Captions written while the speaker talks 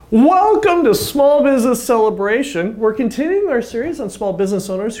Welcome to Small Business Celebration. We're continuing our series on small business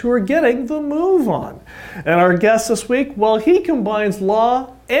owners who are getting the move on. And our guest this week, well, he combines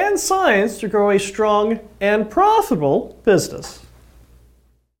law and science to grow a strong and profitable business.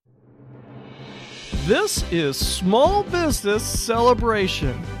 This is Small Business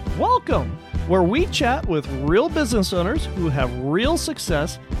Celebration. Welcome, where we chat with real business owners who have real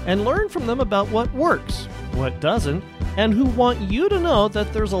success and learn from them about what works, what doesn't, and who want you to know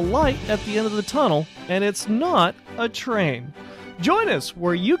that there's a light at the end of the tunnel and it's not a train. Join us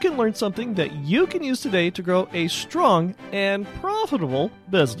where you can learn something that you can use today to grow a strong and profitable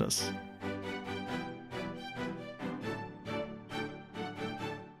business.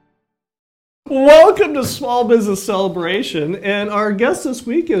 Welcome to Small Business Celebration, and our guest this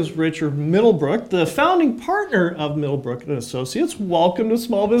week is Richard Middlebrook, the founding partner of Middlebrook & Associates. Welcome to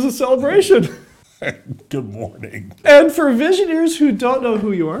Small Business Celebration. Good morning. And for visionaries who don't know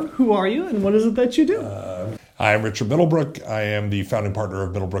who are you, and what is it that you do? I'm Richard Middlebrook. I am the founding partner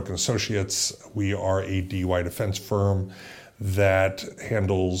of Middlebrook & Associates. We are a DUI defense firm that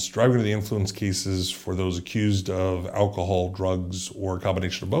handles driving under the influence cases for those accused of alcohol, drugs, or a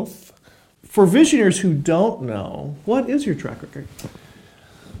combination of both. For visionaries who don't know, what is your track record?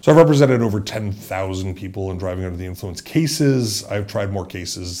 So I've represented over 10,000 people in driving under the influence cases. I've tried more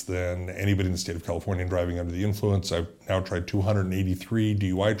cases than anybody in the state of California in driving under the influence. I've now tried 283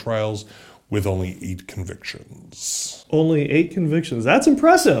 DUI trials with only 8 convictions. Only 8 convictions. That's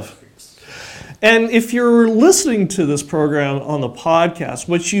impressive. And if you're listening to this program on the podcast,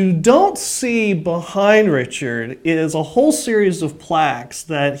 what you don't see behind Richard is a whole series of plaques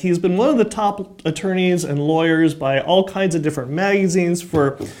that he's been one of the top attorneys and lawyers by all kinds of different magazines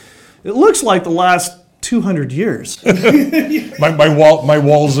for, it looks like the last 200 years. my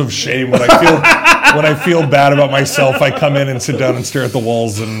walls of shame when I feel bad about myself, I come in and sit down and stare at the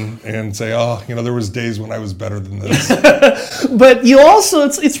walls and say, oh, there was days when I was better than this. But you also,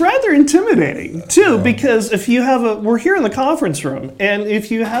 it's rather intimidating too, because if you have we're here in the conference room, and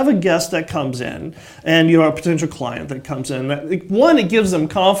if you have a guest that comes in and you have a potential client that comes in, one, it gives them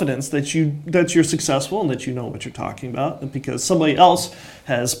confidence that you're successful and that you know what you're talking about, because somebody else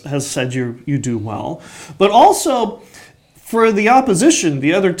has said you do well. But also for the opposition,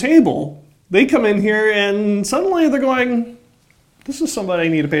 the other table, they come in here and suddenly they're going, this is somebody I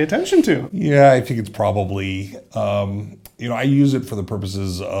need to pay attention to. Yeah, I think it's probably, I use it for the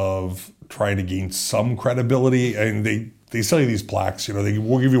purposes of trying to gain some credibility. And they sell you these plaques, they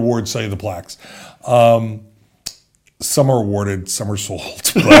will give you awards, sell you the plaques. Some are awarded, some are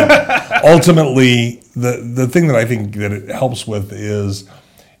sold. But ultimately, the thing that I think that it helps with is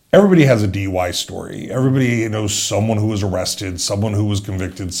everybody has a DUI story. Everybody knows someone who was arrested, someone who was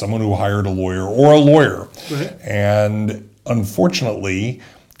convicted, someone who hired a lawyer or a lawyer. Right. And unfortunately,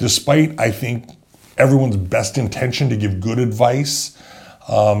 despite, I think, everyone's best intention to give good advice,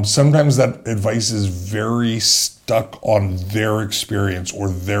 sometimes that advice is very stuck on their experience or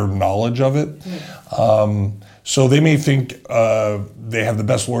their knowledge of it. So they may think they have the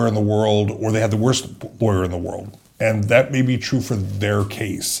best lawyer in the world or they have the worst lawyer in the world. And that may be true for their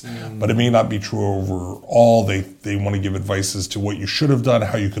case, but it may not be true overall. They want to give advice as to what you should have done,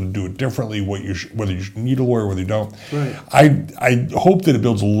 how you could do it differently, whether you need a lawyer, whether you don't. Right. I hope that it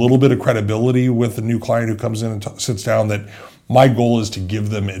builds a little bit of credibility with the new client who comes in and sits down, that my goal is to give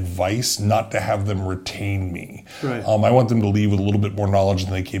them advice, not to have them retain me. Right. I want them to leave with a little bit more knowledge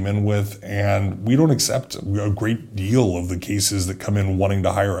than they came in with, and we don't accept a great deal of the cases that come in wanting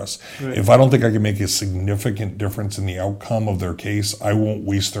to hire us. Right. If I don't think I can make a significant difference in the outcome of their case, I won't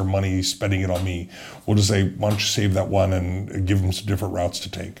waste their money spending it on me. We'll just say, why don't you save that one and give them some different routes to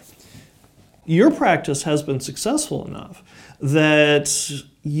take. Your practice has been successful enough that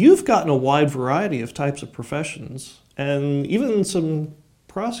you've gotten a wide variety of types of professions, and even some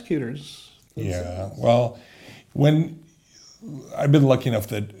prosecutors. Yeah, well, when I've been lucky enough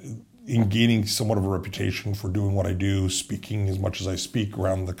that in gaining somewhat of a reputation for doing what I do, speaking as much as I speak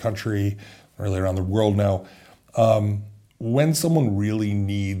around the country, really around the world now, when someone really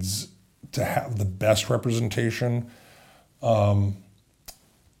needs to have the best representation,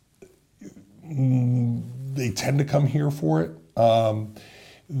 they tend to come here for it.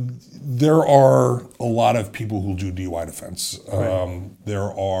 There are a lot of people who do DUI defense.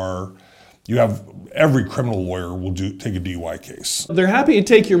 Right. You have every criminal lawyer will take a DUI case. They're happy to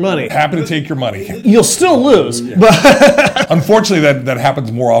take your money. Happy to take your money. You'll still lose. Yeah. But unfortunately, that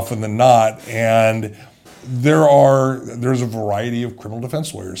happens more often than not. And there's a variety of criminal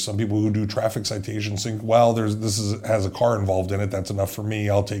defense lawyers. Some people who do traffic citations think, well, has a car involved in it. That's enough for me.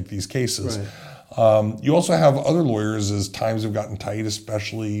 I'll take these cases. Right. You also have other lawyers, as times have gotten tight,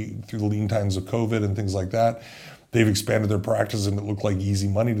 especially through the lean times of COVID and things like that. They've expanded their practice, and it looked like easy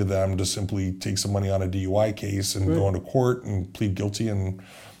money to them to simply take some money on a DUI case and go into court and plead guilty, and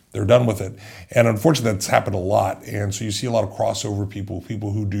they're done with it. And unfortunately, that's happened a lot. And so you see a lot of crossover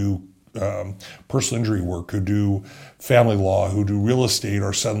people who do personal injury work, who do family law, who do real estate,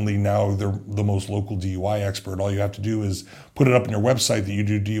 are suddenly now they're the most local DUI expert. All you have to do is put it up on your website that you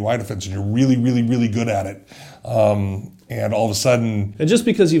do DUI defense, and you're really, really, really good at it. And all of a sudden... And just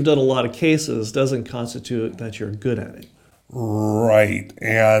because you've done a lot of cases doesn't constitute that you're good at it. Right.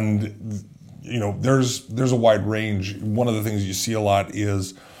 And, there's a wide range. One of the things you see a lot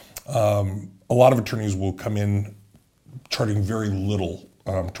is a lot of attorneys will come in charging very little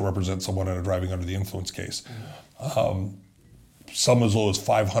to represent someone in a driving under the influence case. Some as low as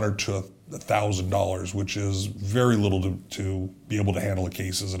 $500 to $1,000, which is very little to be able to handle a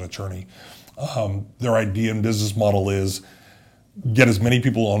case as an attorney. Their idea and business model is get as many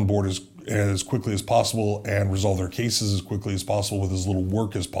people on board as quickly as possible and resolve their cases as quickly as possible with as little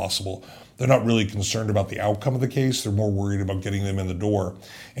work as possible. They're not really concerned about the outcome of the case. They're more worried about getting them in the door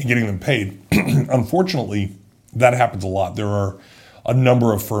and getting them paid. Unfortunately, that happens a lot. There are a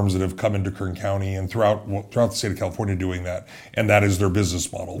number of firms that have come into Kern County and throughout the state of California doing that, and that is their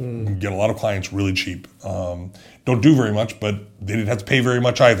business model. Get a lot of clients really cheap. Don't do very much, but they didn't have to pay very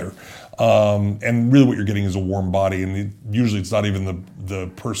much either. And really what you're getting is a warm body, and usually it's not even the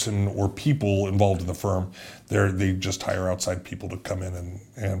person or people involved in the firm. They just hire outside people to come in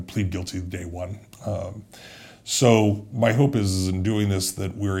and plead guilty day one. So my hope is in doing this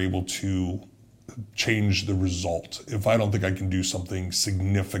that we're able to change the result. If I don't think I can do something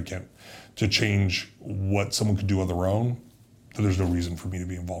significant to change what someone could do on their own, then there's no reason for me to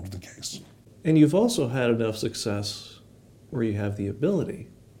be involved in the case. And you've also had enough success where you have the ability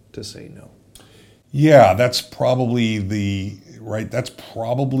to say no. Yeah, that's probably the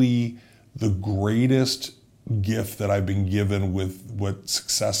greatest gift that I've been given with what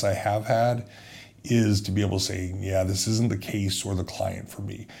success I have had, is to be able to say, yeah, this isn't the case or the client for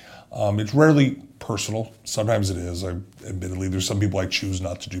me. It's rarely personal. Sometimes it is. Admittedly, there's some people I choose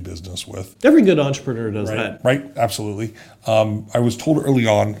not to do business with. Every good entrepreneur does that. Right, absolutely. I was told early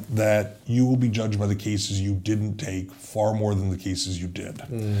on that you will be judged by the cases you didn't take far more than the cases you did.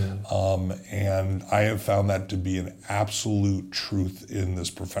 And I have found that to be an absolute truth in this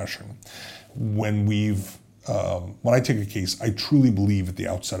profession. When I take a case, I truly believe at the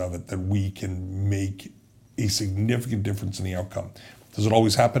outset of it that we can make a significant difference in the outcome. Does it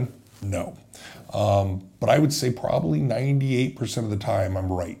always happen? No. But I would say probably 98% of the time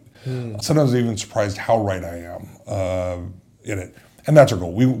I'm right. Sometimes I'm even surprised how right I am in it. And that's our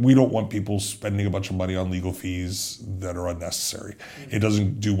goal. We don't want people spending a bunch of money on legal fees that are unnecessary. It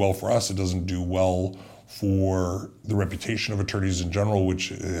doesn't do well for us. It doesn't do well for the reputation of attorneys in general, which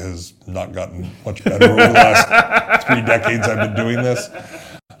has not gotten much better over the last 3 decades I've been doing this.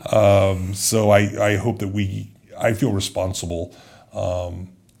 So I hope that I feel responsible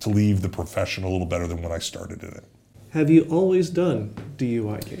to leave the profession a little better than when I started in it. Have you always done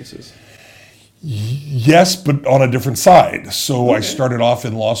DUI cases? Yes, but on a different side. So I started off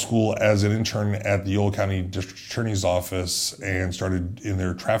in law school as an intern at the Yolo County District Attorney's Office and started in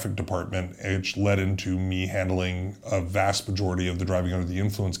their traffic department, which led into me handling a vast majority of the driving under the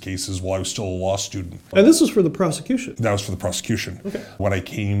influence cases while I was still a law student. And this was for the prosecution? That was for the prosecution. Okay. When I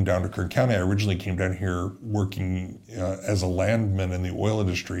came down to Kern County, I originally came down here working as a landman in the oil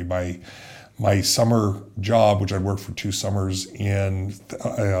industry. My summer job, which I'd worked for 2 summers in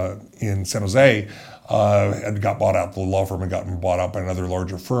San Jose, had got bought out. The law firm had gotten bought out by another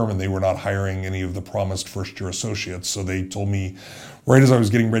larger firm, and they were not hiring any of the promised first-year associates. So they told me, right as I was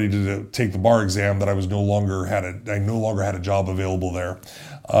getting ready to take the bar exam, that I no longer had a job available there.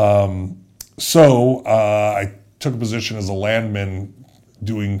 So I took a position as a landman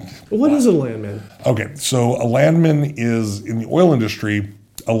doing. What is a landman? Okay, so a landman is in the oil industry.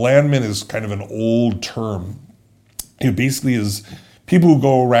 A landman is kind of an old term. It basically is people who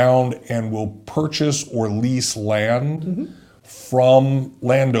go around and will purchase or lease land from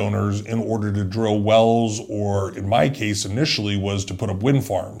landowners in order to drill wells, or in my case initially was to put up wind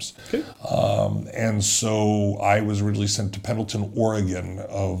farms. Okay. And so I was originally sent to Pendleton, Oregon,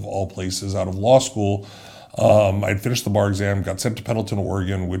 of all places, out of law school. I'd finished the bar exam, got sent to Pendleton,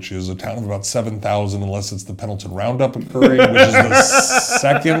 Oregon, which is a town of about 7,000, unless it's the Pendleton Roundup occurring, which is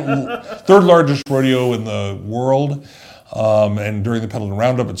the third largest rodeo in the world. And during the Pendleton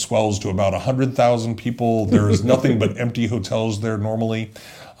Roundup, it swells to about 100,000 people. There is nothing but empty hotels there normally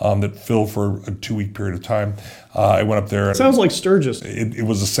that fill for a 2-week period of time. I went up there. Sounds like Sturgis. It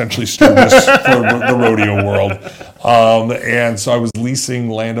was essentially Sturgis for the rodeo world. And so I was leasing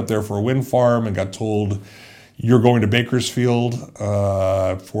land up there for a wind farm and got told, you're going to Bakersfield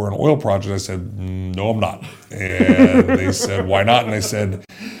for an oil project. I said, no, I'm not. And they said, why not? And I said,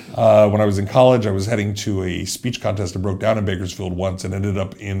 when I was in college, I was heading to a speech contest and broke down in Bakersfield once and ended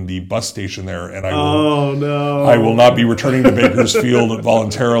up in the bus station there. And I will not be returning to Bakersfield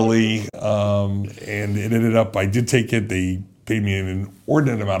voluntarily. And it ended up, I did take it. They paid me an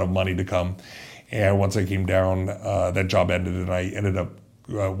inordinate amount of money to come. And once I came down, that job ended, and I ended up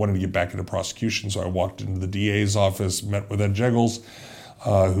wanting to get back into prosecution. So I walked into the DA's office, met with Ed Jeggles,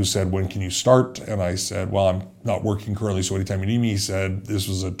 who said, when can you start? And I said, well, I'm not working currently, so anytime you need me. He said, this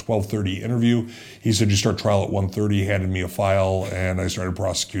was a 12:30 interview. He said, you start trial at 1:30, handed me a file, and I started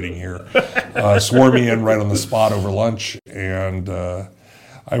prosecuting here. Swore me in right on the spot over lunch, and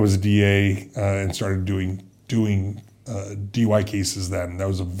I was a DA and started doing DUI cases then. That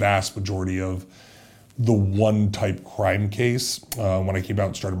was a vast majority of the one type crime case. When I came out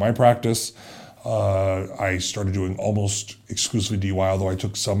and started my practice, I started doing almost exclusively DUI, although I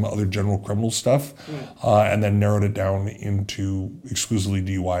took some other general criminal stuff, and then narrowed it down into exclusively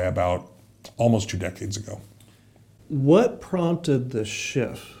DUI about almost 2 decades ago. What prompted the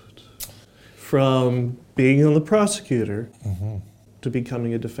shift from being the prosecutor to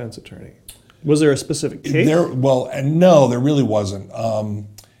becoming a defense attorney? Was there a specific case? No, there really wasn't.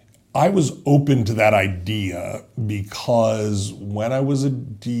 I was open to that idea because when I was a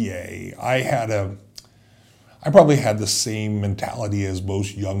DA, I probably had the same mentality as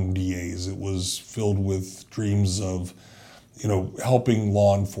most young DAs. It was filled with dreams of, helping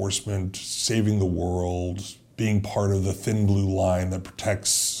law enforcement, saving the world, being part of the thin blue line that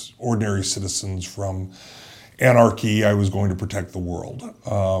protects ordinary citizens from anarchy. I was going to protect the world.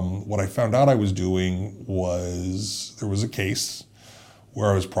 What I found out I was doing was there was a case where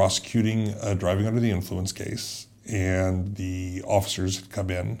I was prosecuting a driving under the influence case, and the officers had come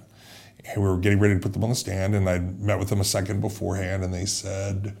in, and we were getting ready to put them on the stand, and I met with them a second beforehand, and they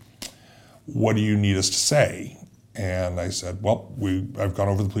said, what do you need us to say? And I said, well, I've gone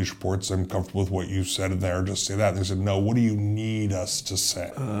over the police reports, I'm comfortable with what you said in there, just say that. And they said, no, what do you need us to say?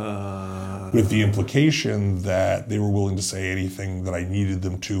 With the implication that they were willing to say anything that I needed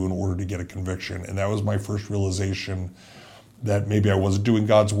them to in order to get a conviction. And that was my first realization that maybe I wasn't doing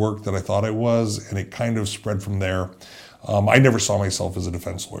God's work that I thought I was, and it kind of spread from there. I never saw myself as a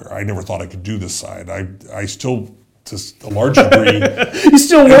defense lawyer. I never thought I could do this side. I still, to a large degree, you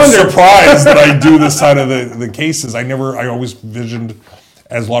still wonder. I'm surprised that I do this side of the cases. I always visioned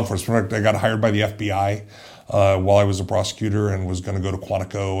as law enforcement. I got hired by the FBI while I was a prosecutor and was going to go to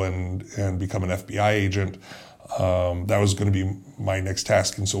Quantico and become an FBI agent. That was going to be my next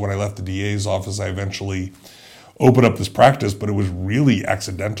task. And so when I left the DA's office, I eventually open up this practice, but it was really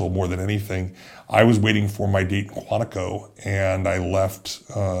accidental more than anything. I was waiting for my date in Quantico, and I left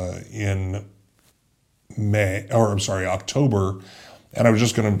in October, and I was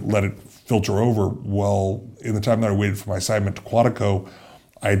just going to let it filter over. Well, in the time that I waited for my assignment to Quantico,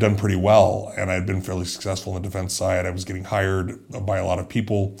 I had done pretty well, and I had been fairly successful on the defense side. I was getting hired by a lot of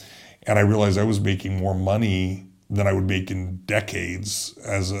people, and I realized I was making more money than I would make in decades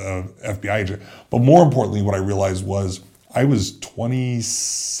as a FBI agent. But more importantly, what I realized was I was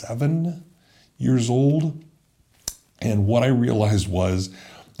 27 years old, and what I realized was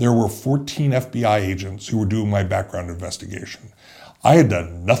there were 14 FBI agents who were doing my background investigation. I had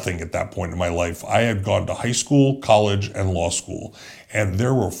done nothing at that point in my life. I had gone to high school, college, and law school, and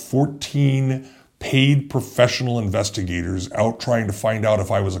there were 14 paid professional investigators out trying to find out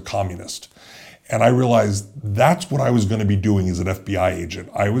if I was a communist. And I realized that's what I was going to be doing as an FBI agent.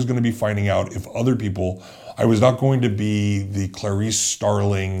 I was going to be finding out if other people, I was not going to be the Clarice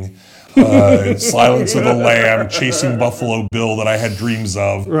Starling, Silence of the Lamb, Chasing Buffalo Bill that I had dreams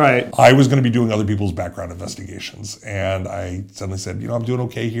of. Right. I was going to be doing other people's background investigations. And I suddenly said, I'm doing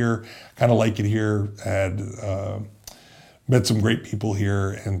okay here, kind of like it here, had met some great people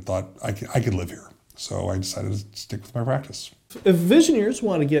here and thought I could live here. So I decided to stick with my practice. If visionaries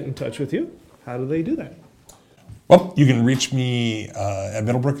want to get in touch with you, how do they do that? Well, you can reach me at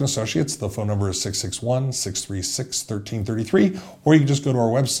Middlebrook & Associates. The phone number is 661-636-1333, or you can just go to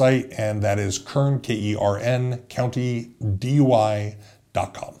our website, and that is Kern, K-E-R-N,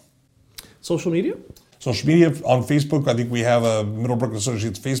 CountyDUI.com. Social media? social media. On Facebook, I think we have a Middlebrook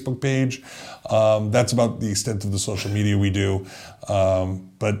Associates Facebook page. That's about the extent of the social media we do.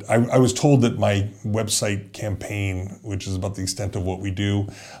 But I was told that my website campaign, which is about the extent of what we do,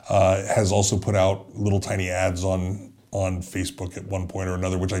 has also put out little tiny ads on Facebook at one point or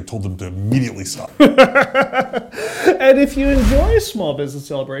another, which I told them to immediately stop. And if you enjoy Small Business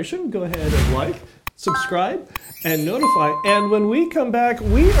Celebration, go ahead and like, subscribe, and notify. And when we come back,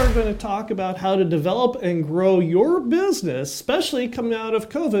 we are going to talk about how to develop and grow your business, especially coming out of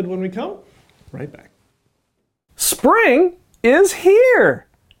COVID when we come right back. Spring is here,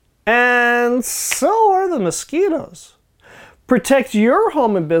 and so are the mosquitoes. Protect your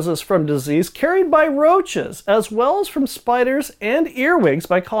home and business from disease carried by roaches, as well as from spiders and earwigs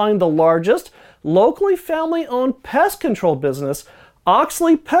by calling the largest, locally family-owned pest control business,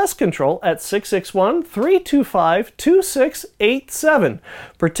 Oxley Pest Control, at 661-325-2687.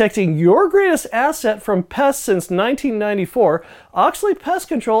 Protecting your greatest asset from pests since 1994, Oxley Pest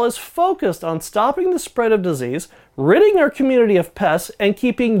Control is focused on stopping the spread of disease, ridding our community of pests, and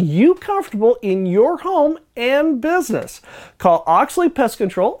keeping you comfortable in your home and business. Call Oxley Pest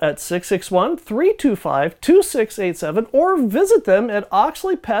Control at 661-325-2687 or visit them at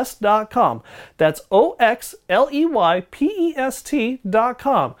oxleypest.com. That's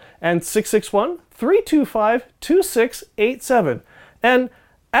OXLEYPEST.com and 661-325-2687. And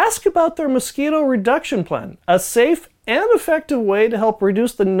ask about their mosquito reduction plan, a safe and effective way to help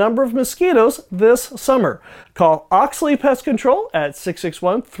reduce the number of mosquitoes this summer. Call Oxley Pest Control at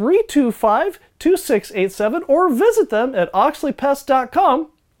 661-325-2687 or visit them at oxleypest.com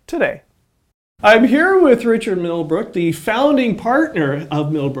today. I'm here with Richard Middlebrook, the founding partner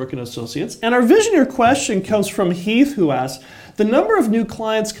of Middlebrook & Associates, and our visionary question comes from Heath, who asks, the number of new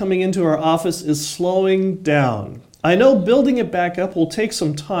clients coming into our office is slowing down. I know building it back up will take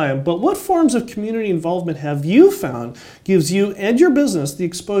some time, but what forms of community involvement have you found gives you and your business the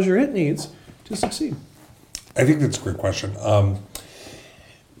exposure it needs to succeed? I think that's a great question.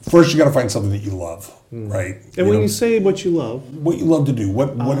 First, you got to find something that you love, right? And when you say what you love to do, what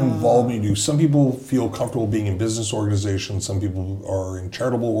involvement you do. Some people feel comfortable being in business organizations. Some people are in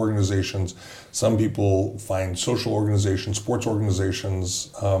charitable organizations. Some people find social organizations, sports organizations.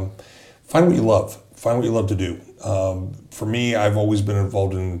 Find what you love. Find what you love to do. For me, I've always been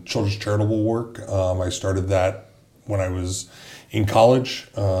involved in children's charitable work. I started that when I was in college.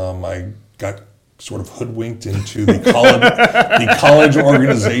 I got sort of hoodwinked into the college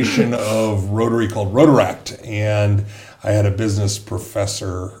organization of Rotary called Rotaract. And I had a business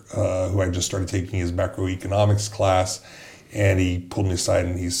professor who I just started taking his macroeconomics class. And he pulled me aside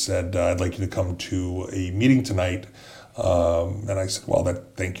and he said, I'd like you to come to a meeting tonight. And I said, well,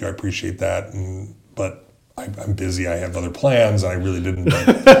 thank you, I appreciate that. But I'm busy, I have other plans, and I really didn't.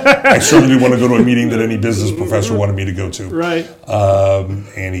 But I certainly didn't want to go to a meeting that any business professor wanted me to go to. Right.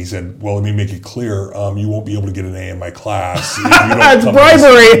 And he said, well, let me make it clear, you won't be able to get an A in my class. If you don't It's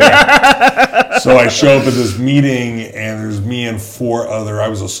bribery. So I show up at this meeting, and there's me and I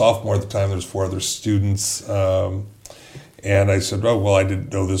was a sophomore at the time, there's 4 other students. And I said, oh, well, I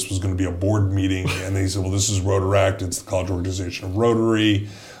didn't know this was going to be a board meeting. And he said, well, this is Rotaract. It's the college organization of Rotary.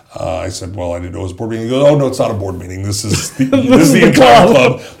 I said, well, I didn't know it was a board meeting. He goes, oh, no, it's not a board meeting. This is the entire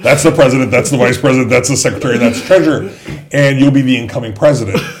club. That's the president. That's the vice president. That's the secretary. That's the treasurer. And you'll be the incoming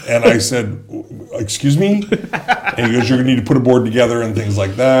president. And I said, excuse me? And he goes, you're going to need to put a board together and things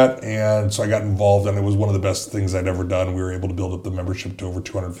like that. And so I got involved, and it was one of the best things I'd ever done. We were able to build up the membership to over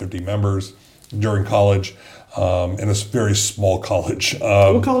 250 members during college. In a very small college.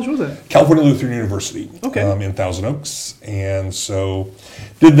 What college was it? California Lutheran University. Okay. In Thousand Oaks. And so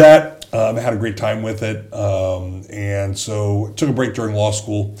did that. Had a great time with it. And so took a break during law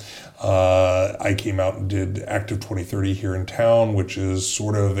school. I came out and did Active 2030 here in town, which is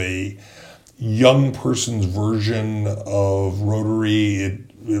sort of a young person's version of Rotary. It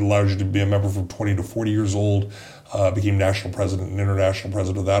allows you to be a member from 20 to 40 years old. Became national president and international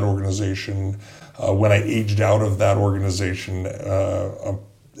president of that organization. When I aged out of that organization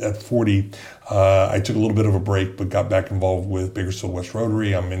at 40, I took a little bit of a break, but got back involved with Bakersfield West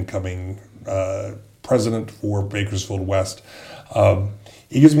Rotary. I'm incoming president for Bakersfield West. It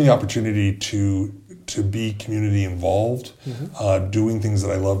gives me the opportunity to be community involved, doing things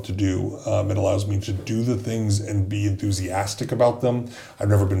that I love to do. It allows me to do the things and be enthusiastic about them. I've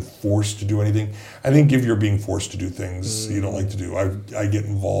never been forced to do anything. I think if you're being forced to do things you don't like to do, I get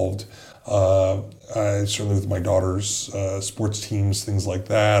involved. Certainly with my daughter's sports teams, things like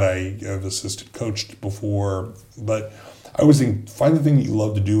that. I have assisted coached before, but I always think, find the thing that you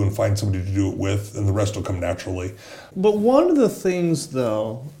love to do and find somebody to do it with, and the rest will come naturally. But one of the things,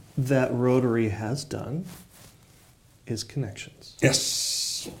 though, that Rotary has done is connections.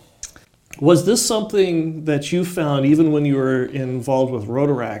 Yes. Was this something that you found even when you were involved with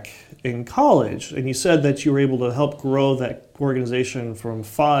Rotaract in college? And you said that you were able to help grow that organization from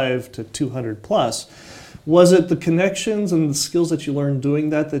 5 to 200 plus. Was it the connections and the skills that you learned doing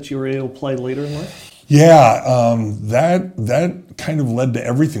that you were able to apply later in life? Yeah, that kind of led to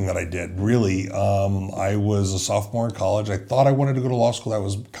everything that I did, really. I was a sophomore in college. I thought I wanted to go to law school. That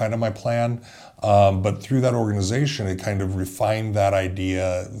was kind of my plan. But through that organization, it kind of refined that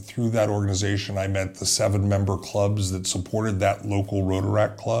idea. Through that organization, I met the 7 member clubs that supported that local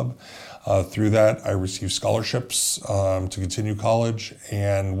Rotaract club. Through that, I received scholarships to continue college,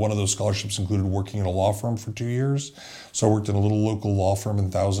 and one of those scholarships included working in a law firm for 2 years. So I worked in a little local law firm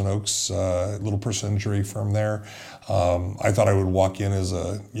in Thousand Oaks, a little personal injury firm there. I thought I would walk in as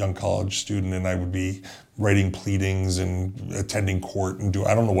a young college student and I would be writing pleadings and attending court and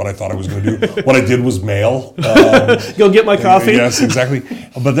I don't know what I thought I was going to do. What I did was mail. Go get my coffee. Yes, exactly.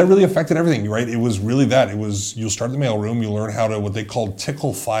 But that really affected everything, right? It was really that. It was, you'll start in the mailroom, you'll learn how to, what they called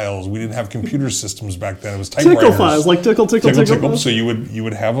tickle files. We didn't have computer systems back then. It was typewriters. Tickle files, like tickle. So you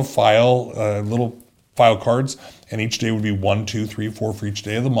would have a file, little file cards, and each day would be 1, 2, 3, 4 for each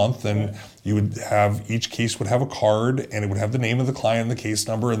day of the month, and you would have, each case would have a card, and it would have the name of the client and the case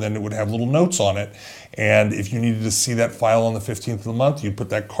number, and then it would have little notes on it. And if you needed to see that file on the 15th of the month, you'd put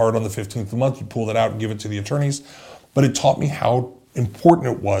that card on the 15th of the month, you'd pull that out and give it to the attorneys. But it taught me how important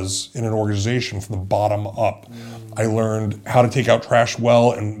it was in an organization from the bottom up. I learned how to take out trash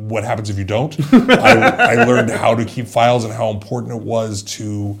well and what happens if you don't. I learned how to keep files and how important it was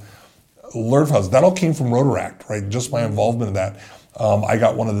to learn files. That all came from Rotaract, right? Just my involvement in that. I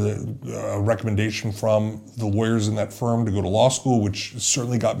got one of the recommendation from the lawyers in that firm to go to law school, which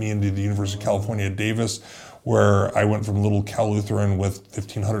certainly got me into the University of California at Davis, where I went from little Cal Lutheran with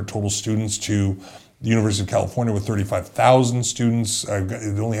 1,500 total students to the University of California with 35,000 students.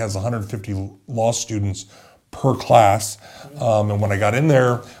 It only has 150 law students per class. And when I got in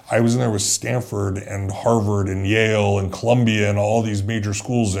there, I was in there with Stanford and Harvard and Yale and Columbia and all these major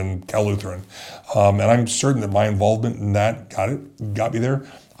schools in Cal Lutheran. And I'm certain that my involvement in that got me there.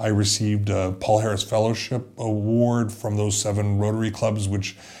 I received a Paul Harris Fellowship Award from those 7 Rotary clubs,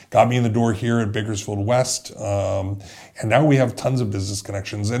 which got me in the door here at Bakersfield West. And now we have tons of business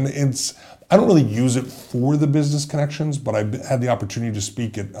connections. And I don't really use it for the business connections, but I've had the opportunity to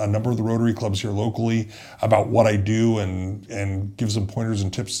speak at a number of the Rotary clubs here locally about what I do and give some pointers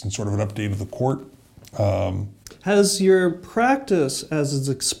and tips and sort of an update of the court. Has your practice, as it's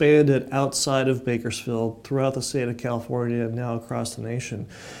expanded outside of Bakersfield, throughout the state of California and now across the nation,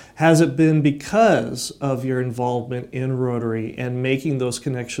 has it been because of your involvement in Rotary and making those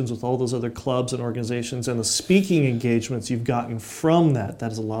connections with all those other clubs and organizations and the speaking engagements you've gotten from that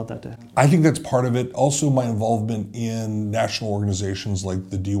has allowed that to happen? I think that's part of it. Also, my involvement in national organizations like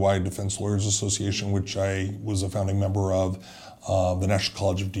the DUI Defense Lawyers Association, which I was a founding member of, the National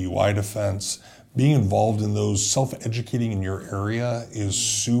College of DUI Defense. Being involved in those, self-educating in your area is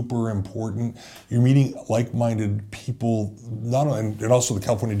super important. You're meeting like-minded people, and also the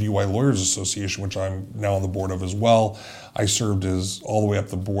California DUI Lawyers Association, which I'm now on the board of as well. I served as all the way up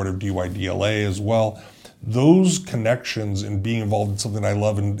the board of DUI DLA as well. Those connections and being involved in something I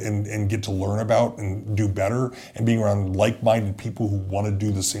love and get to learn about and do better, and being around like-minded people who want to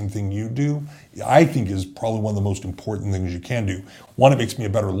do the same thing you do, I think is probably one of the most important things you can do. One, it makes me a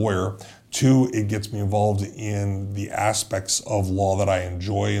better lawyer. 2, it gets me involved in the aspects of law that I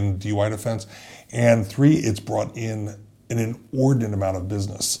enjoy in DUI defense. And 3, it's brought in an inordinate amount of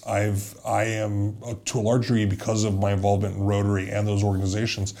business. I am, to a large degree, because of my involvement in Rotary and those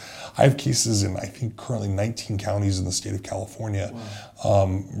organizations, I have cases in, I think, currently 19 counties in the state of California. Wow.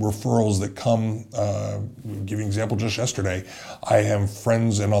 Referrals that come, give you an example, just yesterday, I have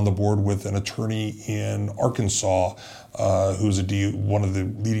friends and on the board with an attorney in Arkansas who's one of the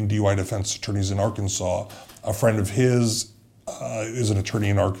leading DUI defense attorneys in Arkansas. A friend of his is an attorney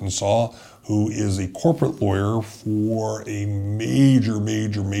in Arkansas who is a corporate lawyer for a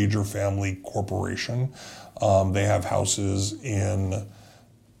major family corporation. They have houses in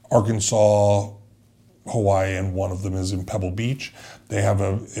Arkansas, Hawaii, and one of them is in Pebble Beach. They have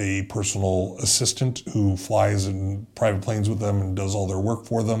a personal assistant who flies in private planes with them and does all their work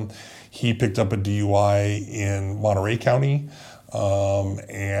for them. He picked up a DUI in Monterey County,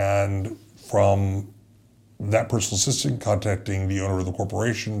 and from that personal assistant contacting the owner of the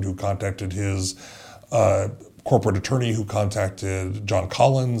corporation, who contacted his corporate attorney, who contacted John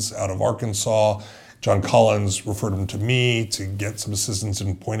Collins out of Arkansas. John Collins referred him to me to get some assistance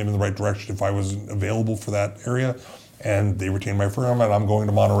and point him in the right direction if I was available for that area. and they retained my firm, and I'm going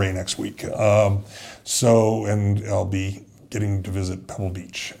to Monterey next week. And I'll be getting to visit Pebble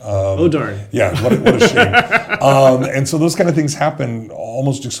Beach. Oh, darn. Yeah, what a shame. And so those kind of things happen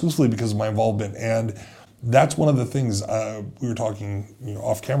almost exclusively because of my involvement. And that's one of the things we were talking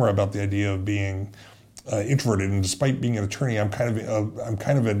off camera about, the idea of being introverted. And despite being an attorney, I'm kind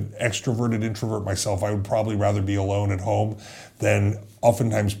of an extroverted introvert myself. I would probably rather be alone at home than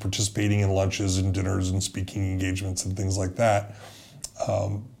oftentimes participating in lunches and dinners and speaking engagements and things like that.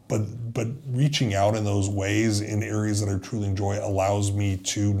 But reaching out in those ways in areas that I truly enjoy allows me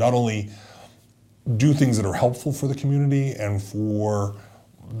to not only do things that are helpful for the community and for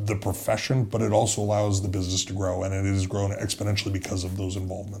the profession, but it also allows the business to grow, and it has grown exponentially because of those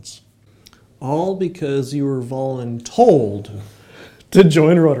involvements. All because you were voluntold to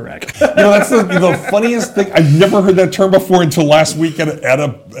join Rotaract. That's the funniest thing. I've never heard that term before until last week at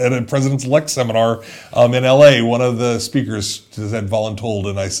a President's Elect seminar in LA. One of the speakers said voluntold,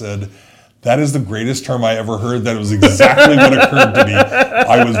 and I said, that is the greatest term I ever heard. That was exactly what occurred to me.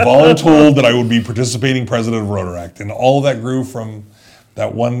 I was voluntold that I would be participating president of Rotaract, and all of that grew from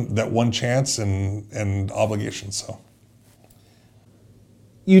that one chance and obligation. So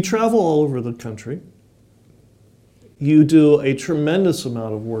you travel all over the country. You do a tremendous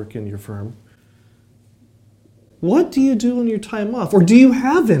amount of work in your firm. What do you do in your time off, or do you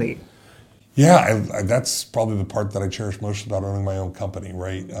have any? Yeah, that's probably the part that I cherish most about owning my own company,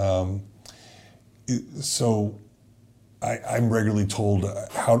 right? So I'm regularly told,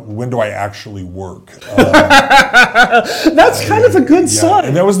 when do I actually work? That's kind of a good sign.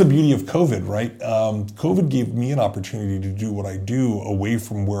 And that was the beauty of COVID, right? COVID gave me an opportunity to do what I do away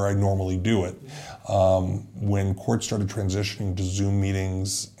from where I normally do it. When courts started transitioning to Zoom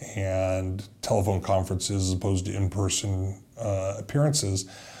meetings and telephone conferences as opposed to in-person appearances,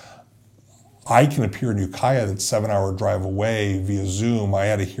 I can appear in Ukiah that's a 7-hour drive away via Zoom. I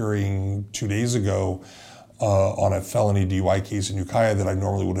had a hearing 2 days ago on a felony DUI case in Ukiah that I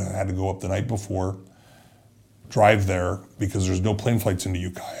normally would have had to go up the night before, drive there because there's no plane flights into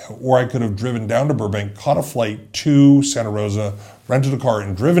Ukiah. Or I could have driven down to Burbank, caught a flight to Santa Rosa, rented a car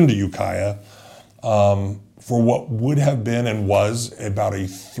and driven to Ukiah for what would have been and was about a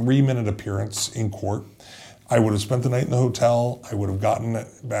 3-minute appearance in court. I would have spent the night in the hotel. I would have gotten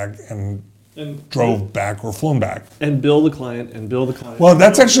back and drove back or flown back. And bill the client. Well,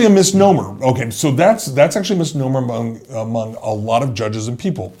 that's actually a misnomer. Okay, so that's actually a misnomer among a lot of judges and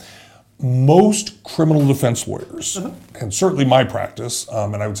people. Most criminal defense lawyers, and certainly my practice,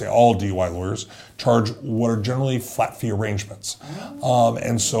 and I would say all DUI lawyers, charge what are generally flat fee arrangements.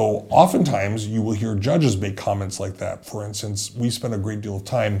 And so oftentimes you will hear judges make comments like that. For instance, we spend a great deal of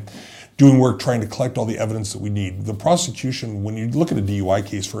time doing work trying to collect all the evidence that we need. The prosecution, when you look at a DUI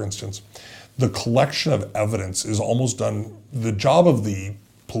case, for instance, the collection of evidence is almost done. The job of the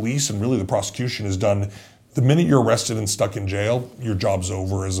police and really the prosecution is done the minute you're arrested and stuck in jail. Your job's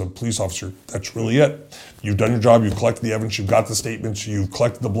over as a police officer. That's really it. You've done your job, you've collected the evidence, you've got the statements, you've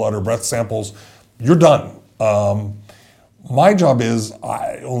collected the blood or breath samples, you're done. My job is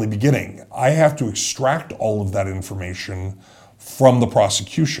only beginning. I have to extract all of that information from the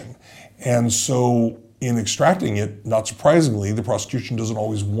prosecution. And so in extracting it, not surprisingly, the prosecution doesn't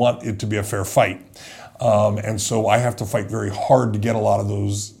always want it to be a fair fight. And so I have to fight very hard to get a lot of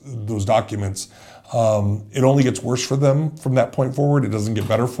those documents. It only gets worse for them from that point forward. It doesn't get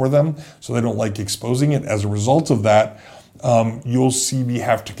better for them, so they don't like exposing it. As a result of that, you'll see me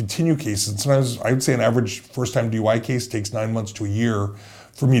have to continue cases. Sometimes I would say an average first-time DUI case takes 9 months to a year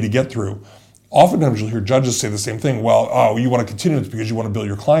for me to get through. Oftentimes you'll hear judges say the same thing. Well, you want to continue this because you want to bill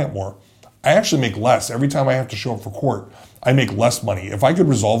your client more. I actually make less. Every time I have to show up for court, I make less money. If I could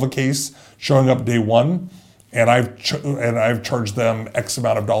resolve a case showing up day one and I've charged them X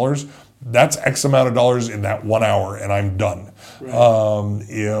amount of dollars, that's X amount of dollars in that 1 hour and I'm done. Right.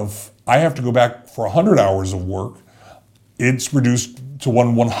 If I have to go back for 100 hours of work, it's reduced to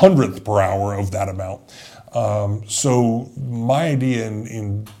 1/100th per hour of that amount. So my idea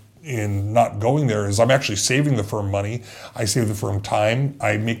in not going there is I'm actually saving the firm money. I save the firm time.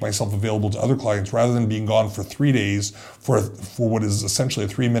 I make myself available to other clients rather than being gone for 3 days for what is essentially a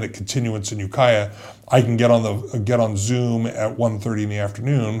 3-minute continuance in Ukiah. I can get on Zoom at 1:30 in the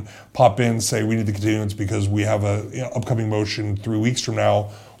afternoon, pop in, say we need the continuance because we have a upcoming motion 3 weeks from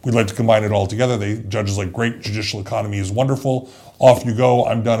now. We'd like to combine it all together. The judge is like, great, judicial economy is wonderful. Off you go.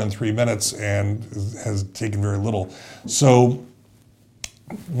 I'm done in 3 minutes and has taken very little. So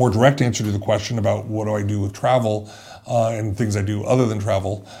more direct answer to the question about what do I do with travel and things I do other than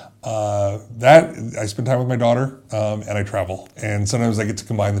travel. That I spend time with my daughter, and I travel. And sometimes I get to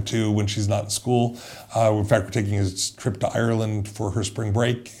combine the two when she's not in school. In fact, we're taking a trip to Ireland for her spring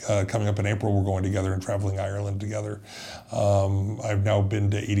break. Coming up in April, we're going together and traveling Ireland together. I've now been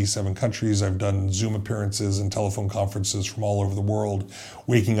to 87 countries. I've done Zoom appearances and telephone conferences from all over the world,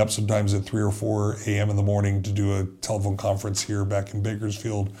 waking up sometimes at 3 or 4 a.m. in the morning to do a telephone conference here back in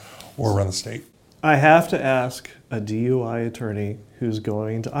Bakersfield or around the state. I have to ask a DUI attorney who's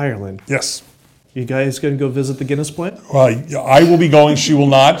going to Ireland. Yes. You guys going to go visit the Guinness plant? Well, I will be going. She will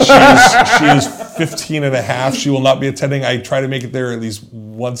not. She is 15 and a half. She will not be attending. I try to make it there at least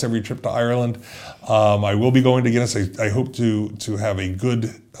once every trip to Ireland. I will be going to Guinness. I hope to have a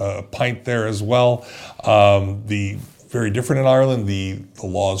good pint there as well. Very different in Ireland. The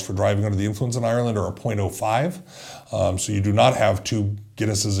laws for driving under the influence in Ireland are a .05. So you do not have 2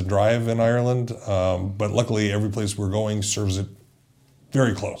 Guinnesses a drive in Ireland. But luckily, every place we're going serves it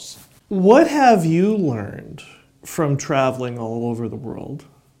very close. What have you learned from traveling all over the world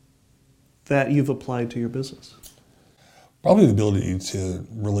that you've applied to your business? Probably the ability to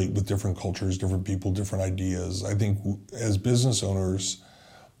relate with different cultures, different people, different ideas. I think as business owners,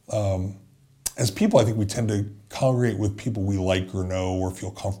 as people, I think we tend to congregate with people we like or know or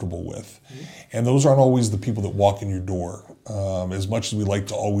feel comfortable with. Mm-hmm. And those aren't always the people that walk in your door. As much as we like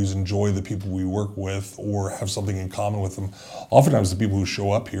to always enjoy the people we work with or have something in common with them, oftentimes the people who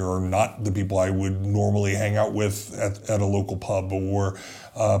show up here are not the people I would normally hang out with at a local pub or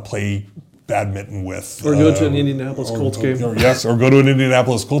play badminton with. Or go to an Indianapolis Colts game. Yes, or go to an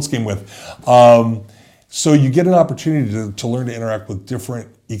Indianapolis Colts game with. So you get an opportunity to learn to interact with different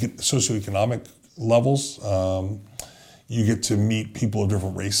socioeconomic levels. You get to meet people of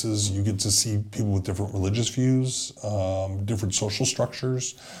different races. You get to see people with different religious views, different social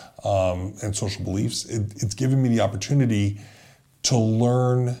structures, and social beliefs. It's given me the opportunity to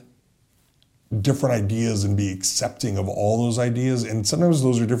learn different ideas and be accepting of all those ideas. And sometimes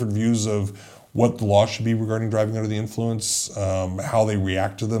those are different views of what the law should be regarding driving under the influence, how they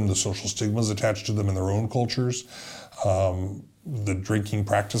react to them, the social stigmas attached to them in their own cultures. The drinking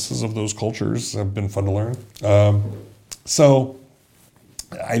practices of those cultures have been fun to learn. So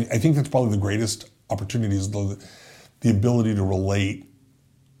I think that's probably the greatest opportunity is the ability to relate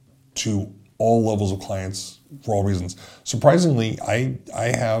to all levels of clients for all reasons. Surprisingly, I've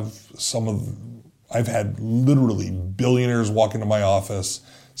had literally billionaires walk into my office,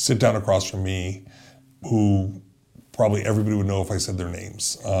 sit down across from me, who probably everybody would know if I said their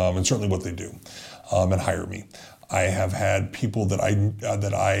names, and certainly what they do, and hire me. I have had people that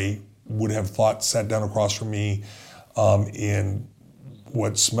I would have thought sat down across from me in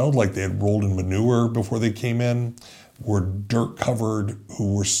what smelled like they had rolled in manure before they came in, were dirt covered,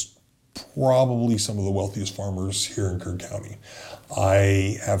 who were probably some of the wealthiest farmers here in Kern County.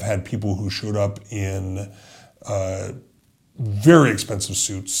 I have had people who showed up in very expensive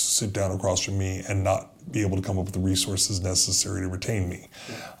suits sit down across from me and not be able to come up with the resources necessary to retain me.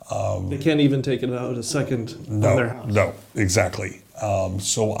 They can't even take it out a second on their house. No, exactly.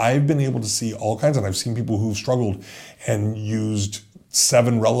 So I've been able to see all kinds, and I've seen people who've struggled and used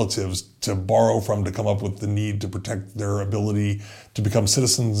 7 relatives to borrow from to come up with the need to protect their ability to become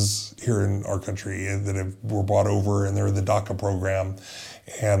citizens here in our country, and that were brought over and they're in the DACA program,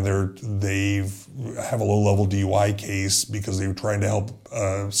 and they have a low-level DUI case because they were trying to help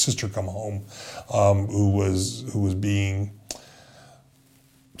a sister come home who was being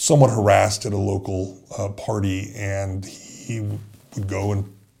somewhat harassed at a local party, and he would go and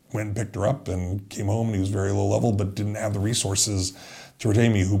went and picked her up and came home, and he was very low level but didn't have the resources to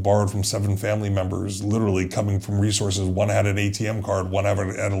retain me, who borrowed from 7 family members, literally coming from resources. One had an ATM card, one had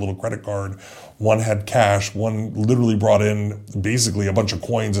a little credit card, one had cash, one literally brought in basically a bunch of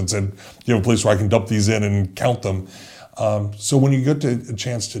coins and said, you have a place where I can dump these in and count them. So when you get a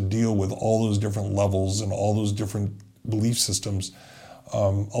chance to deal with all those different levels and all those different belief systems, a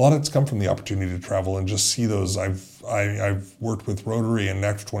lot of it's come from the opportunity to travel and just see those. I've worked with Rotary and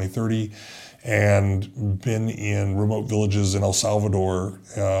Act 2030 and been in remote villages in El Salvador.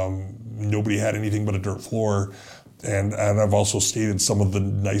 Nobody had anything but a dirt floor. And I've also stayed in some of the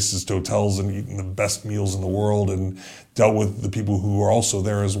nicest hotels and eaten the best meals in the world and dealt with the people who are also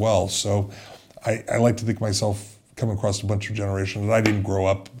there as well. So I like to think of myself coming across a bunch of generations. And I didn't grow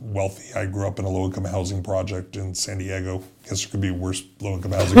up wealthy. I grew up in a low-income housing project in San Diego. I guess there could be worse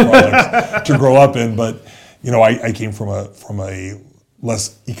low-income housing projects to grow up in. But I came from a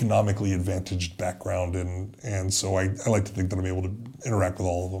less economically advantaged background, and so I like to think that I'm able to interact with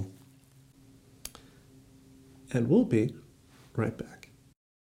all of them. And we'll be right back.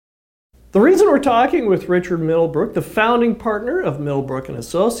 The reason we're talking with Richard Middlebrook, the founding partner of Middlebrook and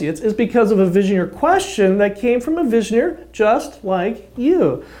Associates, is because of a Visioneer question that came from a Visioneer just like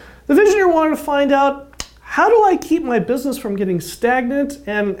you. The Visioneer wanted to find out, how do I keep my business from getting stagnant,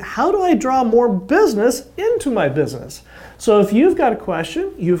 and how do I draw more business into my business? So if you've got a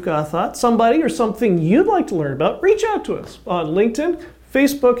question, you've got a thought, somebody or something you'd like to learn about, reach out to us on LinkedIn,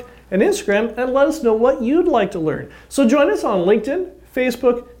 Facebook, and Instagram, and let us know what you'd like to learn. So join us on LinkedIn,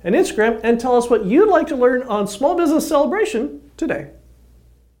 Facebook, and Instagram, and tell us what you'd like to learn on Small Business Celebration today.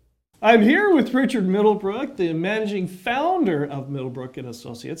 I'm here with Richard Middlebrook, the managing founder of Middlebrook and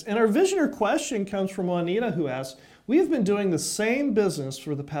Associates, and our Visioneer question comes from Juanita, who asks, we have been doing the same business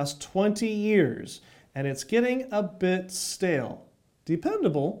for the past 20 years, and it's getting a bit stale.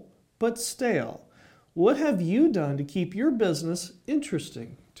 Dependable, but stale. What have you done to keep your business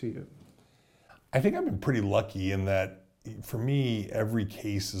interesting to you? I think I've been pretty lucky in that, for me, every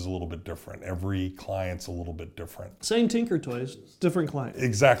case is a little bit different. Every client's a little bit different. Same Tinker Toys, different client.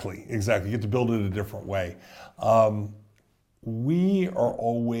 Exactly. You get to build it a different way. We are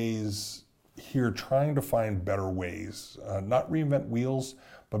always here trying to find better ways, not reinvent wheels,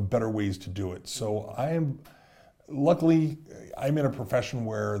 but better ways to do it. So luckily, I'm in a profession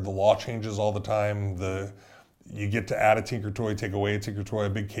where the law changes all the time. You get to add a Tinker Toy, take away a Tinker Toy. A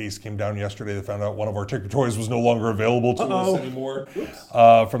big case came down yesterday. They found out one of our Tinker Toys was no longer available to us anymore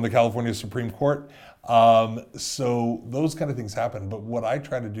from the California Supreme Court. So those kind of things happen. But what I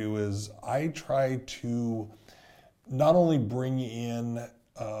try to do is I try to not only bring in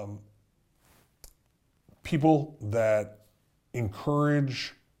people that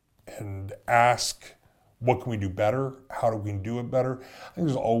encourage and ask, what can we do better? How do we do it better? I think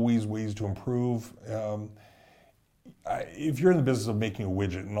there's always ways to improve. If you're in the business of making a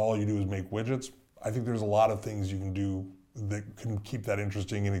widget and all you do is make widgets, I think there's a lot of things you can do that can keep that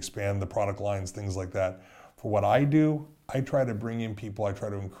interesting and expand the product lines, things like that. For what I do, I try to bring in people, I try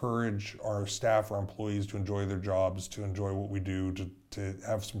to encourage our staff, our employees to enjoy their jobs, to enjoy what we do, to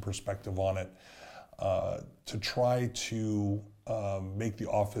have some perspective on it, to try to make the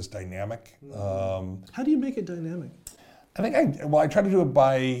office dynamic. How do you make it dynamic? I try to do it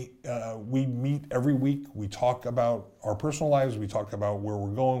by, we meet every week, we talk about our personal lives, we talk about where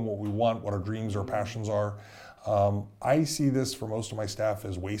we're going, what we want, what our dreams, our passions are. I see this for most of my staff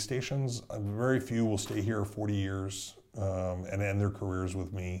as way stations. Very few will stay here 40 years and end their careers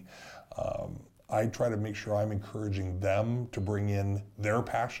with me. I try to make sure I'm encouraging them to bring in their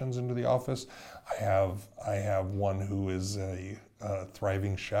passions into the office. I have one who is a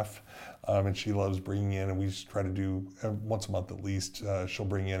thriving chef, and she loves bringing in, and we just try to do once a month at least, she'll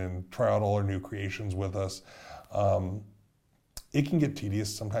bring in and try out all our new creations with us. It can get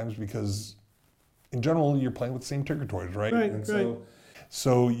tedious sometimes because in general, you're playing with the same Tinker Toys, right? Right.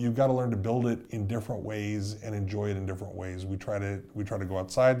 So you've got to learn to build it in different ways and enjoy it in different ways. We try to go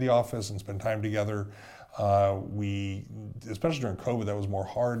outside the office and spend time together. Especially during COVID, that was more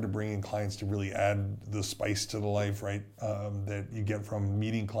hard to bring in clients to really add the spice to the life, right? That you get from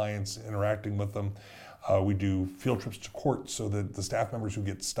meeting clients, interacting with them. We do field trips to court so that the staff members who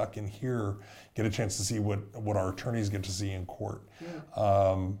get stuck in here get a chance to see what our attorneys get to see in court.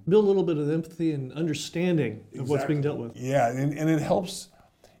 Yeah. Build a little bit of empathy and understanding of what's being dealt with. Yeah, and it helps.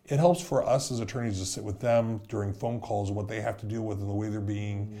 It helps for us as attorneys to sit with them during phone calls and what they have to deal with and the way they're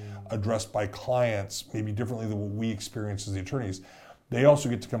being addressed by clients, maybe differently than what we experience as the attorneys. They also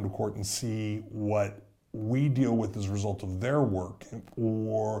get to come to court and see what we deal with as a result of their work,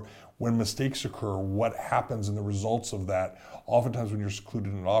 or when mistakes occur, what happens in the results of that. Oftentimes when you're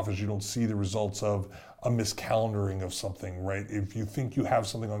secluded in an office, you don't see the results of a miscalendaring of something, right? If you think you have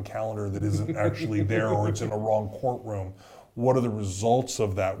something on calendar that isn't actually there or it's in a wrong courtroom, what are the results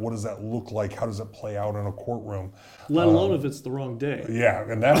of that? What does that look like? How does it play out in a courtroom? Let alone if it's the wrong day. Yeah,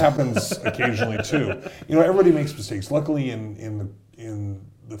 and that happens occasionally too. Everybody makes mistakes. Luckily in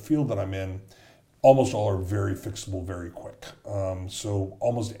the field that I'm in, almost all are very fixable very quick. So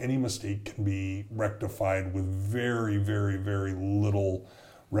almost any mistake can be rectified with very, very, very little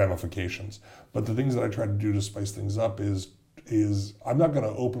ramifications. But the things that I try to do to spice things up is I'm not going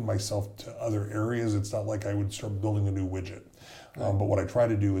to open myself to other areas. It's not like I would start building a new widget. But what I try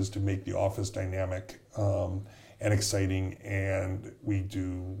to do is to make the office dynamic and exciting. And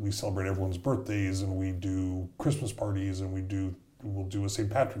we celebrate everyone's birthdays, and we do Christmas parties, and we'll do a St.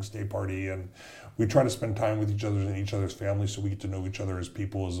 Patrick's Day party, and we try to spend time with each other and each other's families so we get to know each other as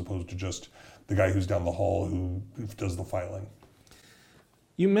people as opposed to just the guy who's down the hall who does the filing.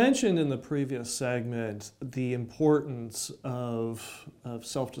 You mentioned in the previous segment the importance of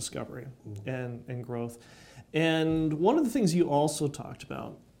self-discovery and growth. And one of the things you also talked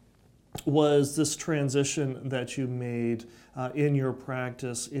about was this transition that you made in your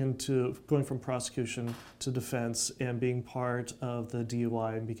practice into going from prosecution to defense and being part of the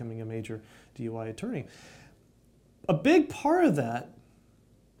DUI and becoming a major DUI attorney. A big part of that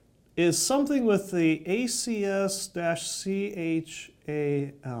is something with the ACS-CHAL.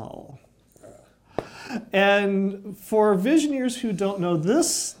 And for visionaries who don't know,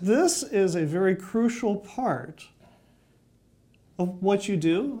 this is a very crucial part of what you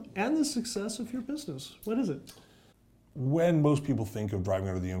do and the success of your business. What is it? When most people think of driving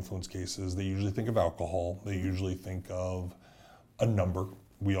under the influence cases, they usually think of alcohol. They usually think of a number.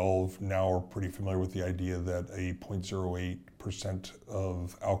 We all now are pretty familiar with the idea that a 0.08%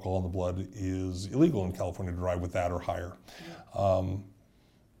 of alcohol in the blood is illegal in California to drive with that or higher.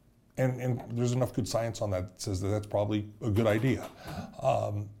 And there's enough good science on that says that that's probably a good idea.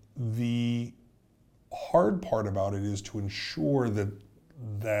 The hard part about it is to ensure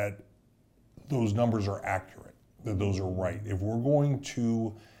that those numbers are accurate, that those are right. If we're going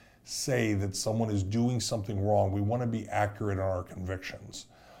to say that someone is doing something wrong, we want to be accurate on our convictions.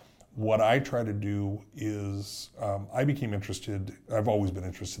 What I try to do is, I became interested, I've always been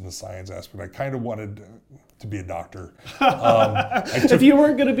interested in the science aspect. I kind of wanted to be a doctor. If you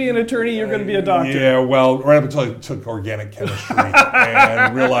weren't going to be an attorney, you're going to be a doctor. Yeah, well, right up until I took organic chemistry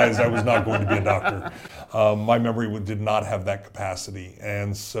and realized I was not going to be a doctor. My memory did not have that capacity.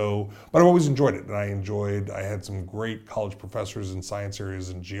 And so, but I've always enjoyed it. And I had some great college professors in science areas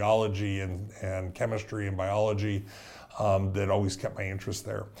in geology and chemistry and biology. That always kept my interest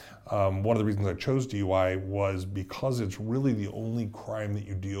there. One of the reasons I chose DUI was because it's really the only crime that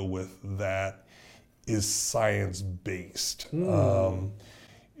you deal with that is science-based. While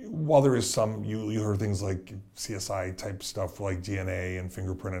there is some, you heard things like CSI type stuff like DNA and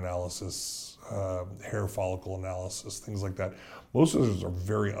fingerprint analysis, hair follicle analysis, things like that. Most of those are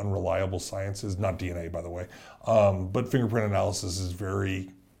very unreliable sciences, not DNA by the way, but fingerprint analysis is very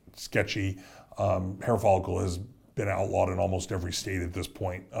sketchy. Hair follicle has been outlawed in almost every state at this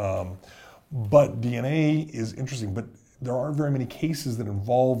point. But DNA is interesting, but there aren't very many cases that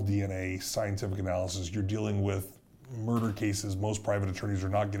involve DNA scientific analysis. You're dealing with murder cases. Most private attorneys are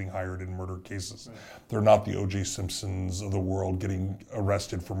not getting hired in murder cases. Right. They're not the O.J. Simpsons of the world getting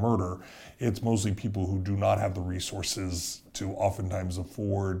arrested for murder. It's mostly people who do not have the resources to oftentimes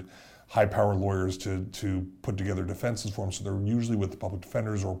afford high-powered lawyers to put together defenses for them. So they're usually with the public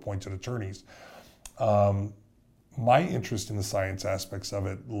defenders or appointed attorneys. My interest in the science aspects of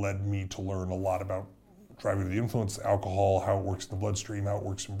it led me to learn a lot about driving under the influence, alcohol, how it works in the bloodstream, how it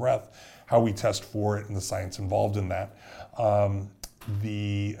works in breath, how we test for it, and the science involved in that.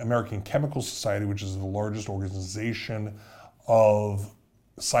 The American Chemical Society, which is the largest organization of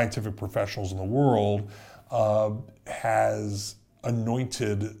scientific professionals in the world, has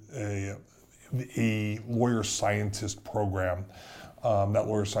anointed a lawyer scientist program. That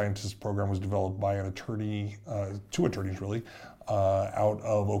lawyer scientist program was developed by an attorney, two attorneys really, out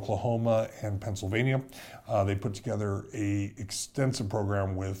of Oklahoma and Pennsylvania. They put together an extensive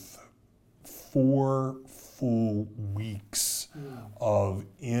program with 4 full weeks of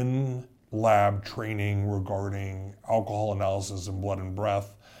in-lab training regarding alcohol analysis in blood and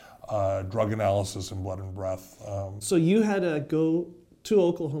breath, drug analysis in blood and breath. So you had to go to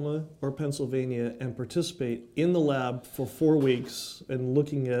Oklahoma or Pennsylvania and participate in the lab for 4 weeks and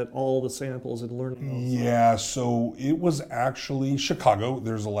looking at all the samples and learning. Yeah, so it was actually Chicago.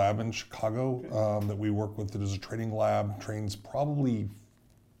 There's a lab in Chicago that we work with that is a training lab, trains probably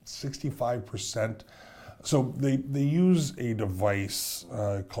 65%. So they use a device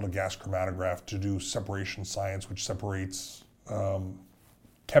called a gas chromatograph to do separation science, which separates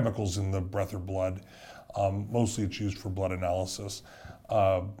chemicals in the breath or blood. Mostly it's used for blood analysis.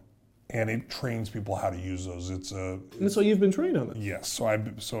 And it trains people how to use those. And so you've been trained on it? Yes.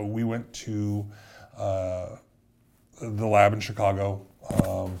 So we went to the lab in Chicago,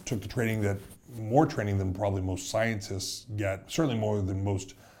 took the training more training than probably most scientists get, certainly more than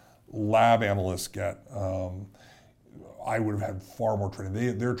most lab analysts get. I would have had far more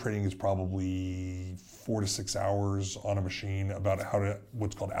training. Their training is probably 4 to 6 hours on a machine about how to,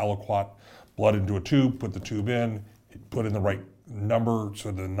 what's called aliquot, blood into a tube, put the tube in, put in the right number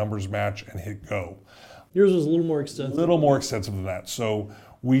so the numbers match, and hit go. Yours was a little more extensive. A little more extensive than that. So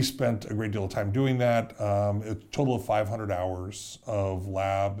we spent a great deal of time doing that. A total of 500 hours of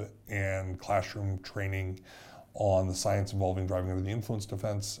lab and classroom training on the science involving driving under the influence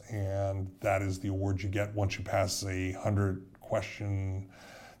defense, and that is the award you get once you pass a 100-question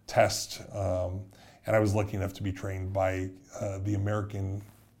test. And I was lucky enough to be trained by the American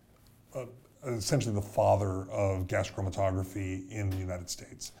essentially the father of gas chromatography in the United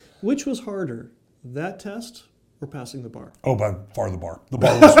States. Which was harder, that test or passing the bar? Oh, by far the bar. The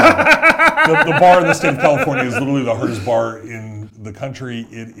bar was the bar in the state of California is literally the hardest bar in the country.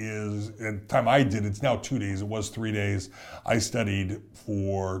 It is, at the time I did, it's now 2 days. It was 3 days. I studied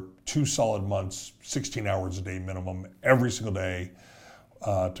for 2 solid months, 16 hours a day minimum, every single day,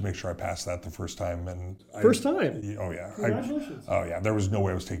 to make sure I passed that the first time. First time? Oh, yeah. Congratulations. There was no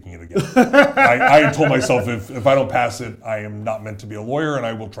way I was taking it again. I told myself if I don't pass it, I am not meant to be a lawyer and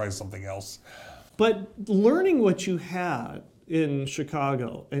I will try something else. But learning what you had in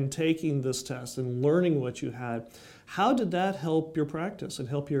Chicago and taking this test and learning what you had, how did that help your practice and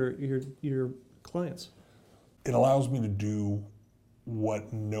help your clients? It allows me to do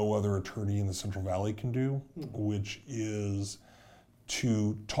what no other attorney in the Central Valley can do, which is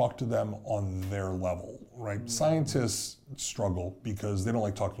to talk to them on their level, right? Scientists struggle because they don't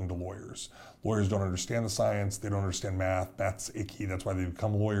like talking to lawyers. Lawyers don't understand the science, they don't understand math. Math's icky, that's why they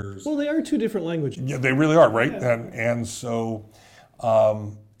become lawyers. Well, they are two different languages. Yeah, they really are, right? Yeah. And so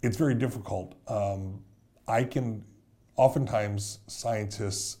it's very difficult. Oftentimes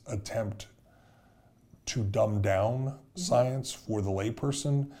scientists attempt to dumb down science for the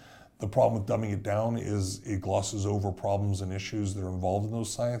layperson. The problem with dumbing it down is it glosses over problems and issues that are involved in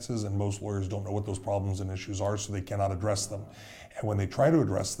those sciences, and most lawyers don't know what those problems and issues are, so they cannot address them. And when they try to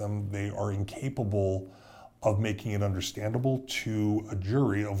address them, they are incapable of making it understandable to a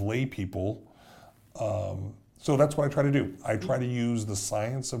jury of lay people. So that's what I try to do. I try to use the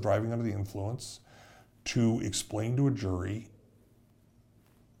science of driving under the influence to explain to a jury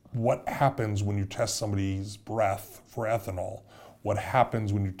what happens when you test somebody's breath for ethanol, what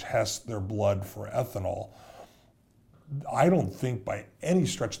happens when you test their blood for ethanol. I don't think by any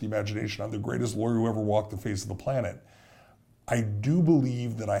stretch of the imagination I'm the greatest lawyer who ever walked the face of the planet. I do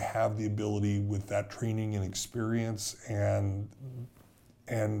believe that I have the ability with that training and experience and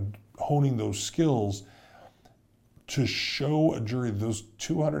honing those skills to show a jury those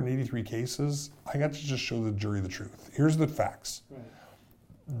 283 cases. I got to just show the jury the truth. Here's the facts. Right.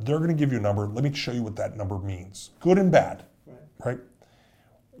 They're going to give you a number. Let me show you what that number means, good and bad. Right?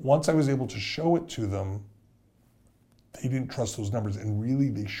 Once I was able to show it to them, they didn't trust those numbers, and really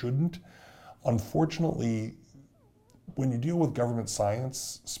they shouldn't. Unfortunately, when you deal with government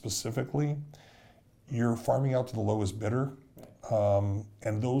science specifically, you're farming out to the lowest bidder,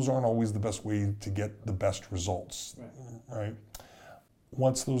 and those aren't always the best way to get the best results, right?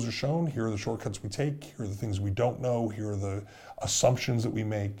 Once those are shown, here are the shortcuts we take, here are the things we don't know, here are the assumptions that we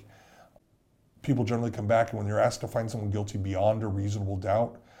make. People generally come back, and when you're asked to find someone guilty beyond a reasonable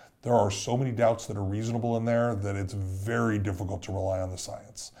doubt, there are so many doubts that are reasonable in there that it's very difficult to rely on the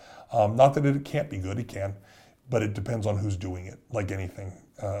science. Not that it can't be good, it can, but it depends on who's doing it, like anything.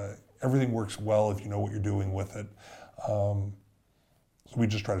 Everything works well if you know what you're doing with it. So we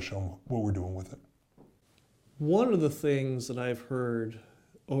just try to show them what we're doing with it. One of the things that I've heard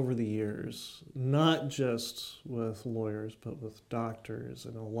over the years, not just with lawyers, but with doctors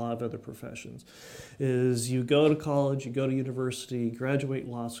and a lot of other professions, is you go to college, you go to university, graduate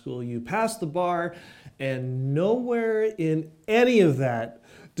law school, you pass the bar, and nowhere in any of that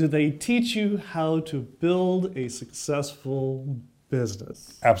do they teach you how to build a successful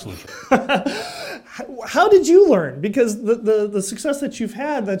business. Absolutely. How did you learn? Because the success that you've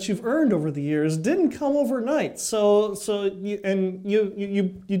had, that you've earned over the years, didn't come overnight. So you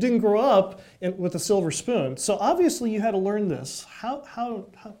didn't grow up with a silver spoon. So obviously you had to learn this.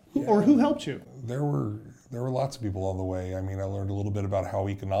 Who helped you? There were lots of people on the way. I mean, I learned a little bit about how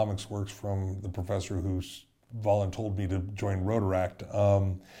economics works from the professor who volunteered me to join Rotaract.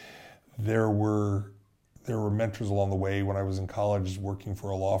 There were mentors along the way when I was in college working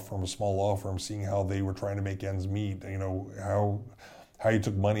for a law firm, a small law firm, seeing how they were trying to make ends meet, you know, how you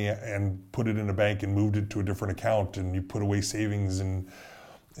took money and put it in a bank and moved it to a different account, and you put away savings, and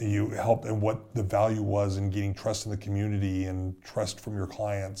you helped, and what the value was in gaining trust in the community and trust from your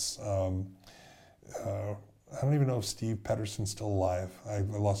clients. I don't even know if Steve Pedersen's still alive. I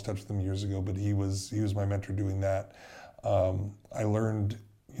lost touch with him years ago, but he was my mentor doing that. I learned,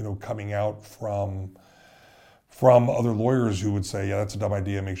 you know, coming out from other lawyers who would say, yeah, that's a dumb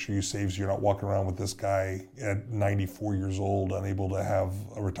idea, make sure you save so you're not walking around with this guy at 94 years old, unable to have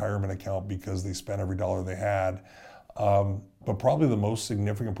a retirement account because they spent every dollar they had. But probably the most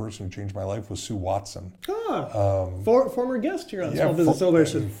significant person who changed my life was Sue Watson. Former guest here on Small Business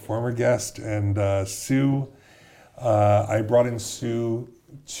Celebration. Former guest. And Sue, I brought in Sue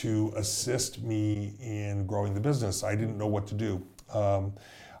to assist me in growing the business. I didn't know what to do.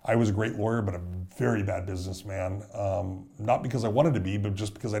 I was a great lawyer, but a very bad businessman. Not because I wanted to be, but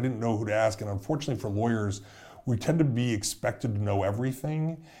just because I didn't know who to ask. And unfortunately for lawyers, we tend to be expected to know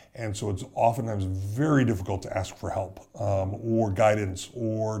everything. And so it's oftentimes very difficult to ask for help or guidance,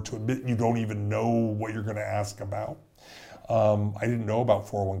 or to admit you don't even know what you're going to ask about. I didn't know about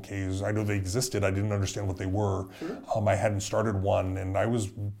 401ks. I know they existed. I didn't understand what they were. Sure. I hadn't started one, and I was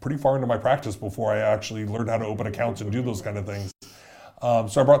pretty far into my practice before I actually learned how to open accounts and do those kind of things.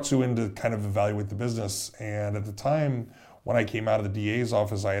 So I brought Sue in to kind of evaluate the business. And at the time, when I came out of the DA's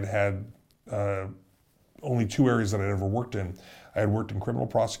office, I had only 2 areas that I'd ever worked in. I had worked in criminal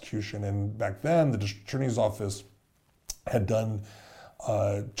prosecution, and back then, the district attorney's office had done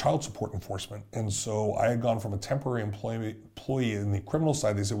child support enforcement. And so I had gone from a temporary employee in the criminal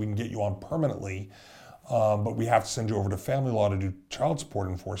side. They said, we can get you on permanently, but we have to send you over to family law to do child support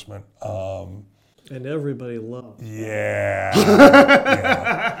enforcement. And everybody loved. Yeah.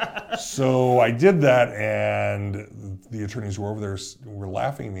 Yeah. So I did that, and the attorneys who were over there were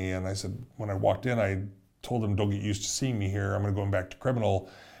laughing at me. And I said, when I walked in, I told them, don't get used to seeing me here. I'm going to go back to criminal.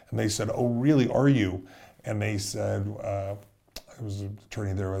 And they said, oh, really, are you? And they said, there was an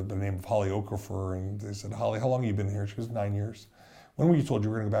attorney there by the name of Holly Okafor, and they said, Holly, how long have you been here? She goes, 9 years. When were you told you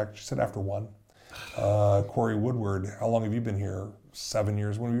were going to go back? She said, after 1. Corey Woodward, how long have you been here? 7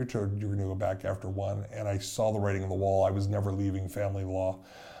 years. When were you told you were going to go back? After 1. And I saw the writing on the wall. I was never leaving family law.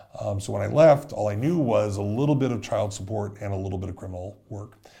 So when I left, all I knew was a little bit of child support and a little bit of criminal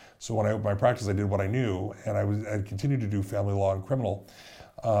work. So when I opened my practice, I did what I knew, and I continued to do family law and criminal,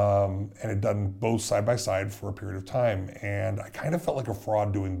 and had done both side by side for a period of time. And I kind of felt like a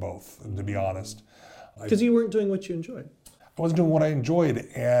fraud doing both, to be honest. Because you weren't doing what you enjoyed. I wasn't doing what I enjoyed,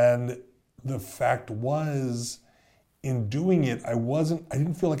 and the fact was, in doing it, I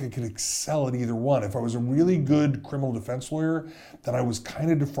didn't feel like I could excel at either one. If I was a really good criminal defense lawyer, then I was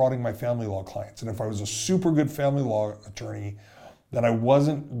kind of defrauding my family law clients. And if I was a super good family law attorney, then I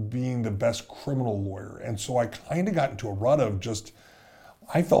wasn't being the best criminal lawyer. And so I kind of got into a rut of just,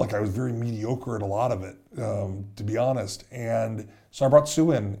 I felt like I was very mediocre at a lot of it, to be honest. And so I brought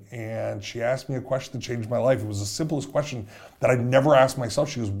Sue in, and she asked me a question that changed my life. It was the simplest question that I'd never asked myself.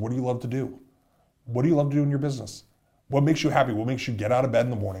 She goes, what do you love to do? What do you love to do in your business? What makes you happy? What makes you get out of bed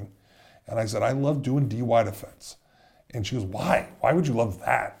in the morning? And I said, I love doing DUI defense. And she goes, why? Why would you love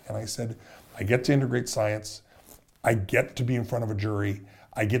that? And I said, I get to integrate science. I get to be in front of a jury.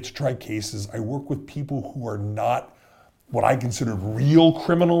 I get to try cases. I work with people who are not what I consider real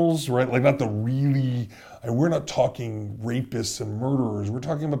criminals, right? Like not the really, we're not talking rapists and murderers. We're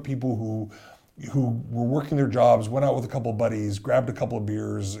talking about people who were working their jobs, went out with a couple of buddies, grabbed a couple of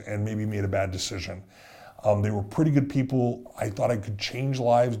beers, and maybe made a bad decision. They were pretty good people. I thought I could change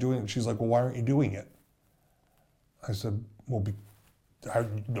lives doing it. And she's like, well, why aren't you doing it? I said, well,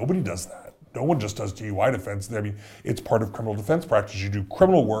 nobody does that. No one just does DUI defense. I mean, it's part of criminal defense practice. You do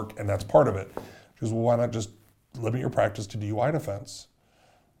criminal work, and that's part of it. She goes, well, why not just limit your practice to DUI defense?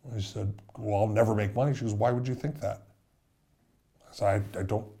 I said, well, I'll never make money. She goes, why would you think that? I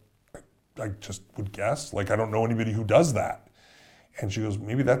said, I just would guess. Like, I don't know anybody who does that. And she goes,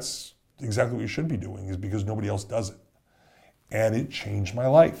 maybe that's exactly what you should be doing, is because nobody else does it. And it changed my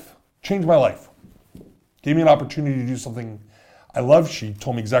life. Changed my life. Gave me an opportunity to do something I love. She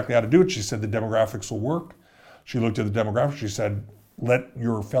told me exactly how to do it. She said the demographics will work. She looked at the demographics. She said, let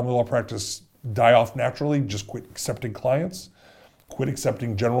your family law practice die off naturally. Just quit accepting clients. Quit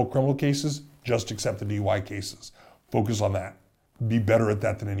accepting general criminal cases. Just accept the DUI cases. Focus on that. Be better at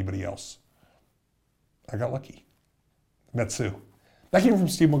that than anybody else. I got lucky. Met Sue. That came from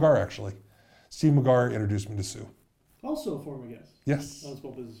Steve McGarr, actually. Steve McGarr introduced me to Sue. Also a former guest. Yes. On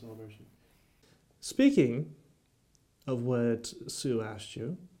Small Business Celebration. Speaking of what Sue asked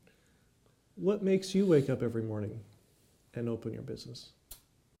you, what makes you wake up every morning and open your business?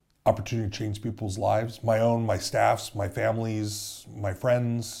 Opportunity to change people's lives, my own, my staff's, my family's, my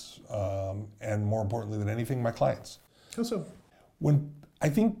friends, and more importantly than anything, my clients. How so? When I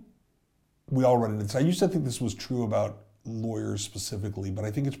think we all run into this. I used to think this was true about lawyers specifically, but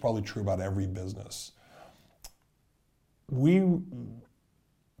I think it's probably true about every business.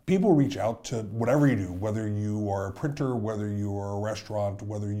 People reach out to whatever you do, whether you are a printer, whether you are a restaurant,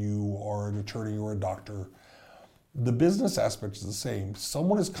 whether you are an attorney or a doctor. The business aspect is the same.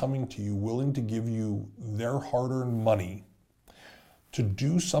 Someone is coming to you willing to give you their hard-earned money to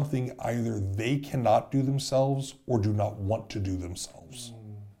do something either they cannot do themselves or do not want to do themselves.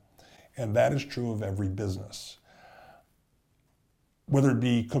 And that is true of every business. Whether it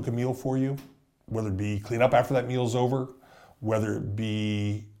be cook a meal for you, whether it be clean up after that meal's over, whether it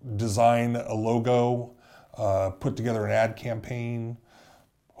be design a logo, put together an ad campaign,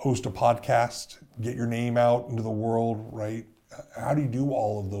 host a podcast, get your name out into the world, right? How do you do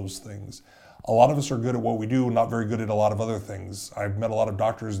all of those things? A lot of us are good at what we do, not very good at a lot of other things. I've met a lot of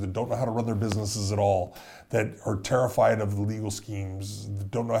doctors that don't know how to run their businesses at all, that are terrified of the legal schemes,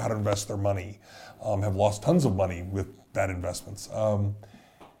 that don't know how to invest their money, have lost tons of money with bad investments.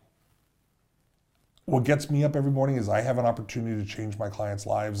 What gets me up every morning is I have an opportunity to change my clients'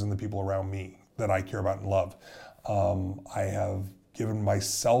 lives and the people around me that I care about and love. I have given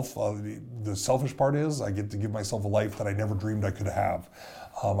myself, the selfish part is I get to give myself a life that I never dreamed I could have.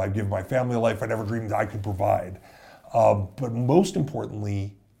 I've given my family a life I never dreamed I could provide. But most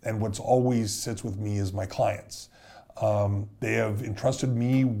importantly, and what's always sits with me, is my clients. They have entrusted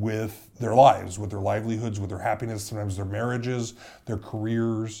me with their lives, with their livelihoods, with their happiness, sometimes their marriages, their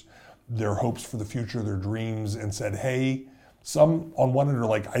careers, their hopes for the future, their dreams, and said, hey, some on one end are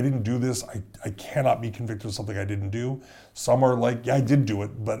like, I didn't do this. I cannot be convicted of something I didn't do. Some are like, yeah, I did do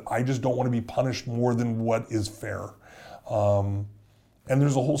it, but I just don't want to be punished more than what is fair. And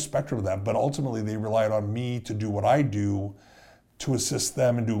there's a whole spectrum of that, but ultimately they relied on me to do what I do to assist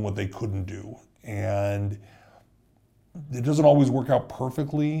them in doing what they couldn't do. And it doesn't always work out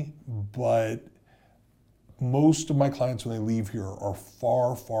perfectly, but most of my clients when they leave here are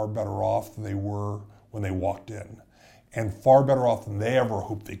far, far better off than they were when they walked in, and far better off than they ever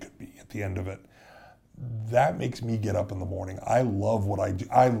hoped they could be at the end of it. That makes me get up in the morning. I love what I do.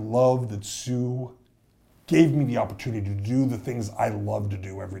 I love that Sue gave me the opportunity to do the things I love to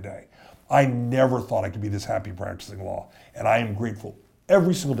do every day. I never thought I could be this happy practicing law, and I am grateful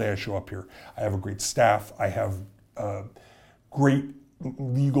every single day I show up here. I have a great staff. I have great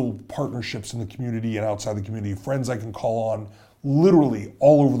legal partnerships in the community and outside the community, friends I can call on literally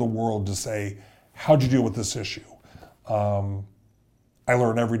all over the world to say, how'd you deal with this issue? I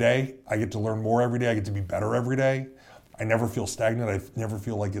learn every day. I get to learn more every day. I get to be better every day. I never feel stagnant. I never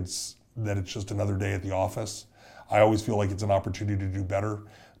feel like it's just another day at the office. I always feel like it's an opportunity to do better,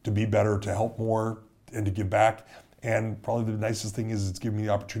 to be better, to help more, and to give back. And probably the nicest thing is it's given me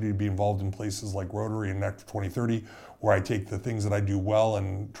the opportunity to be involved in places like Rotary and Nectar 2030, where I take the things that I do well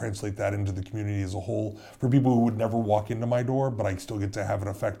and translate that into the community as a whole for people who would never walk into my door, but I still get to have an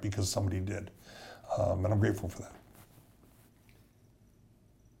effect because somebody did. And I'm grateful for that.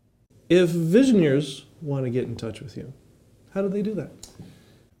 If Visioneers want to get in touch with you, how do they do that?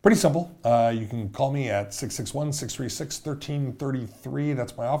 Pretty simple. You can call me at 661-636-1333.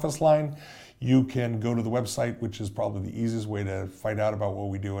 That's my office line. You can go to the website, which is probably the easiest way to find out about what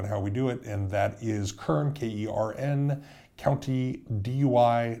we do and how we do it, and that is Kern, K-E-R-N,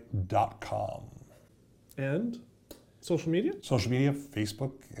 CountyDUI.com. And social media? Social media,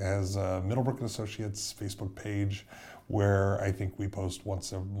 Facebook has Middlebrook & Associates Facebook page, where I think we post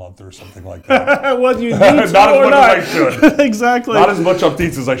once a month or something like that. Whether you need to not as much not. as I should. Exactly. Not as much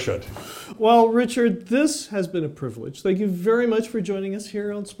updates as I should. Well, Richard, this has been a privilege. Thank you very much for joining us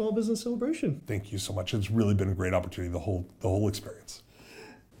here on Small Business Celebration. Thank you so much. It's really been a great opportunity, the whole experience.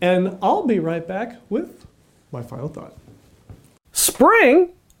 And I'll be right back with my final thought. Spring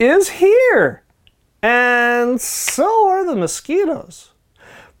is here, and so are the mosquitoes.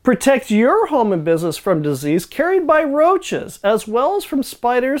 Protect your home and business from disease carried by roaches, as well as from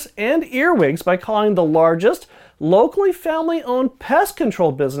spiders and earwigs, by calling the largest, locally family-owned pest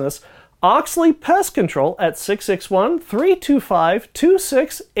control business, Oxley Pest Control, at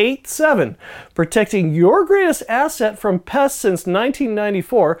 661-325-2687. Protecting your greatest asset from pests since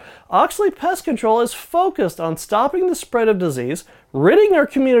 1994, Oxley Pest Control is focused on stopping the spread of disease, ridding our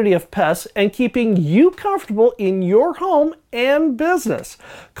community of pests, and keeping you comfortable in your home and business.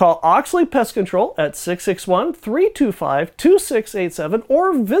 Call Oxley Pest Control at 661-325-2687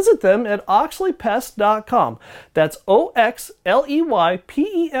 or visit them at oxleypest.com. That's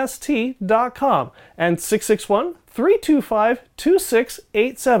OXLEYPEST.com and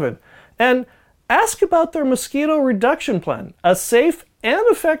 661-325-2687. And ask about their mosquito reduction plan, a safe and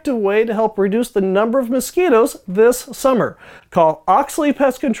effective way to help reduce the number of mosquitoes this summer. Call Oxley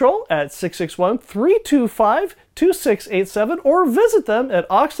Pest Control at 661-325-2687 or visit them at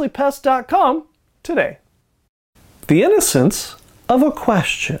oxleypest.com today. The innocence of a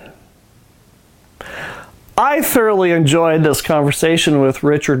question. I thoroughly enjoyed this conversation with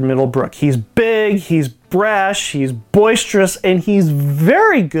Richard Middlebrook. He's big, he's brash, he's boisterous, and he's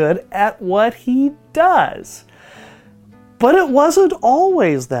very good at what he does. But it wasn't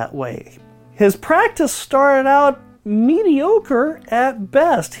always that way. His practice started out mediocre at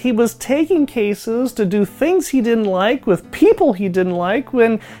best. He was taking cases to do things he didn't like with people he didn't like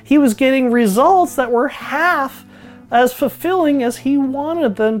when he was getting results that were half as fulfilling as he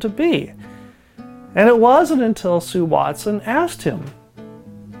wanted them to be. And it wasn't until Sue Watson asked him,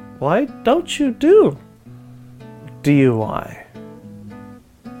 why don't you do DUI?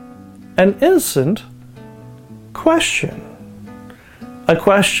 An innocent question. A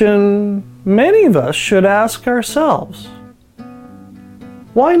question many of us should ask ourselves.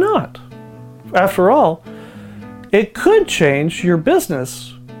 Why not? After all, it could change your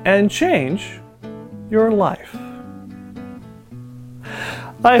business and change your life.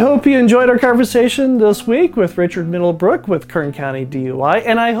 I hope you enjoyed our conversation this week with Richard Middlebrook with Kern County DUI,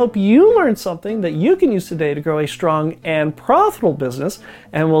 and I hope you learned something that you can use today to grow a strong and profitable business,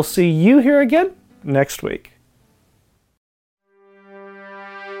 and we'll see you here again next week.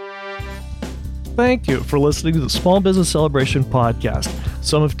 Thank you for listening to the Small Business Celebration podcast.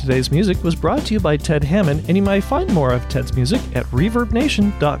 Some of today's music was brought to you by Ted Hammond, and you might find more of Ted's music at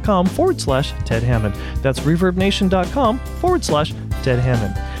reverbnation.com/Ted Hammond. That's reverbnation.com/Ted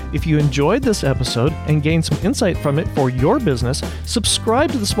Hammond. If you enjoyed this episode and gained some insight from it for your business,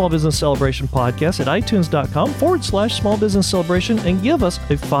 subscribe to the Small Business Celebration podcast at itunes.com/Small Business Celebration and give us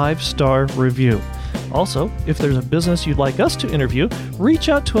a 5-star review. Also, if there's a business you'd like us to interview, reach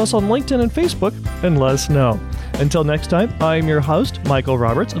out to us on LinkedIn and Facebook and let us know. Until next time, I'm your host, Michael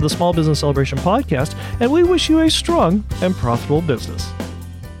Roberts of the Small Business Celebration podcast, and we wish you a strong and profitable business.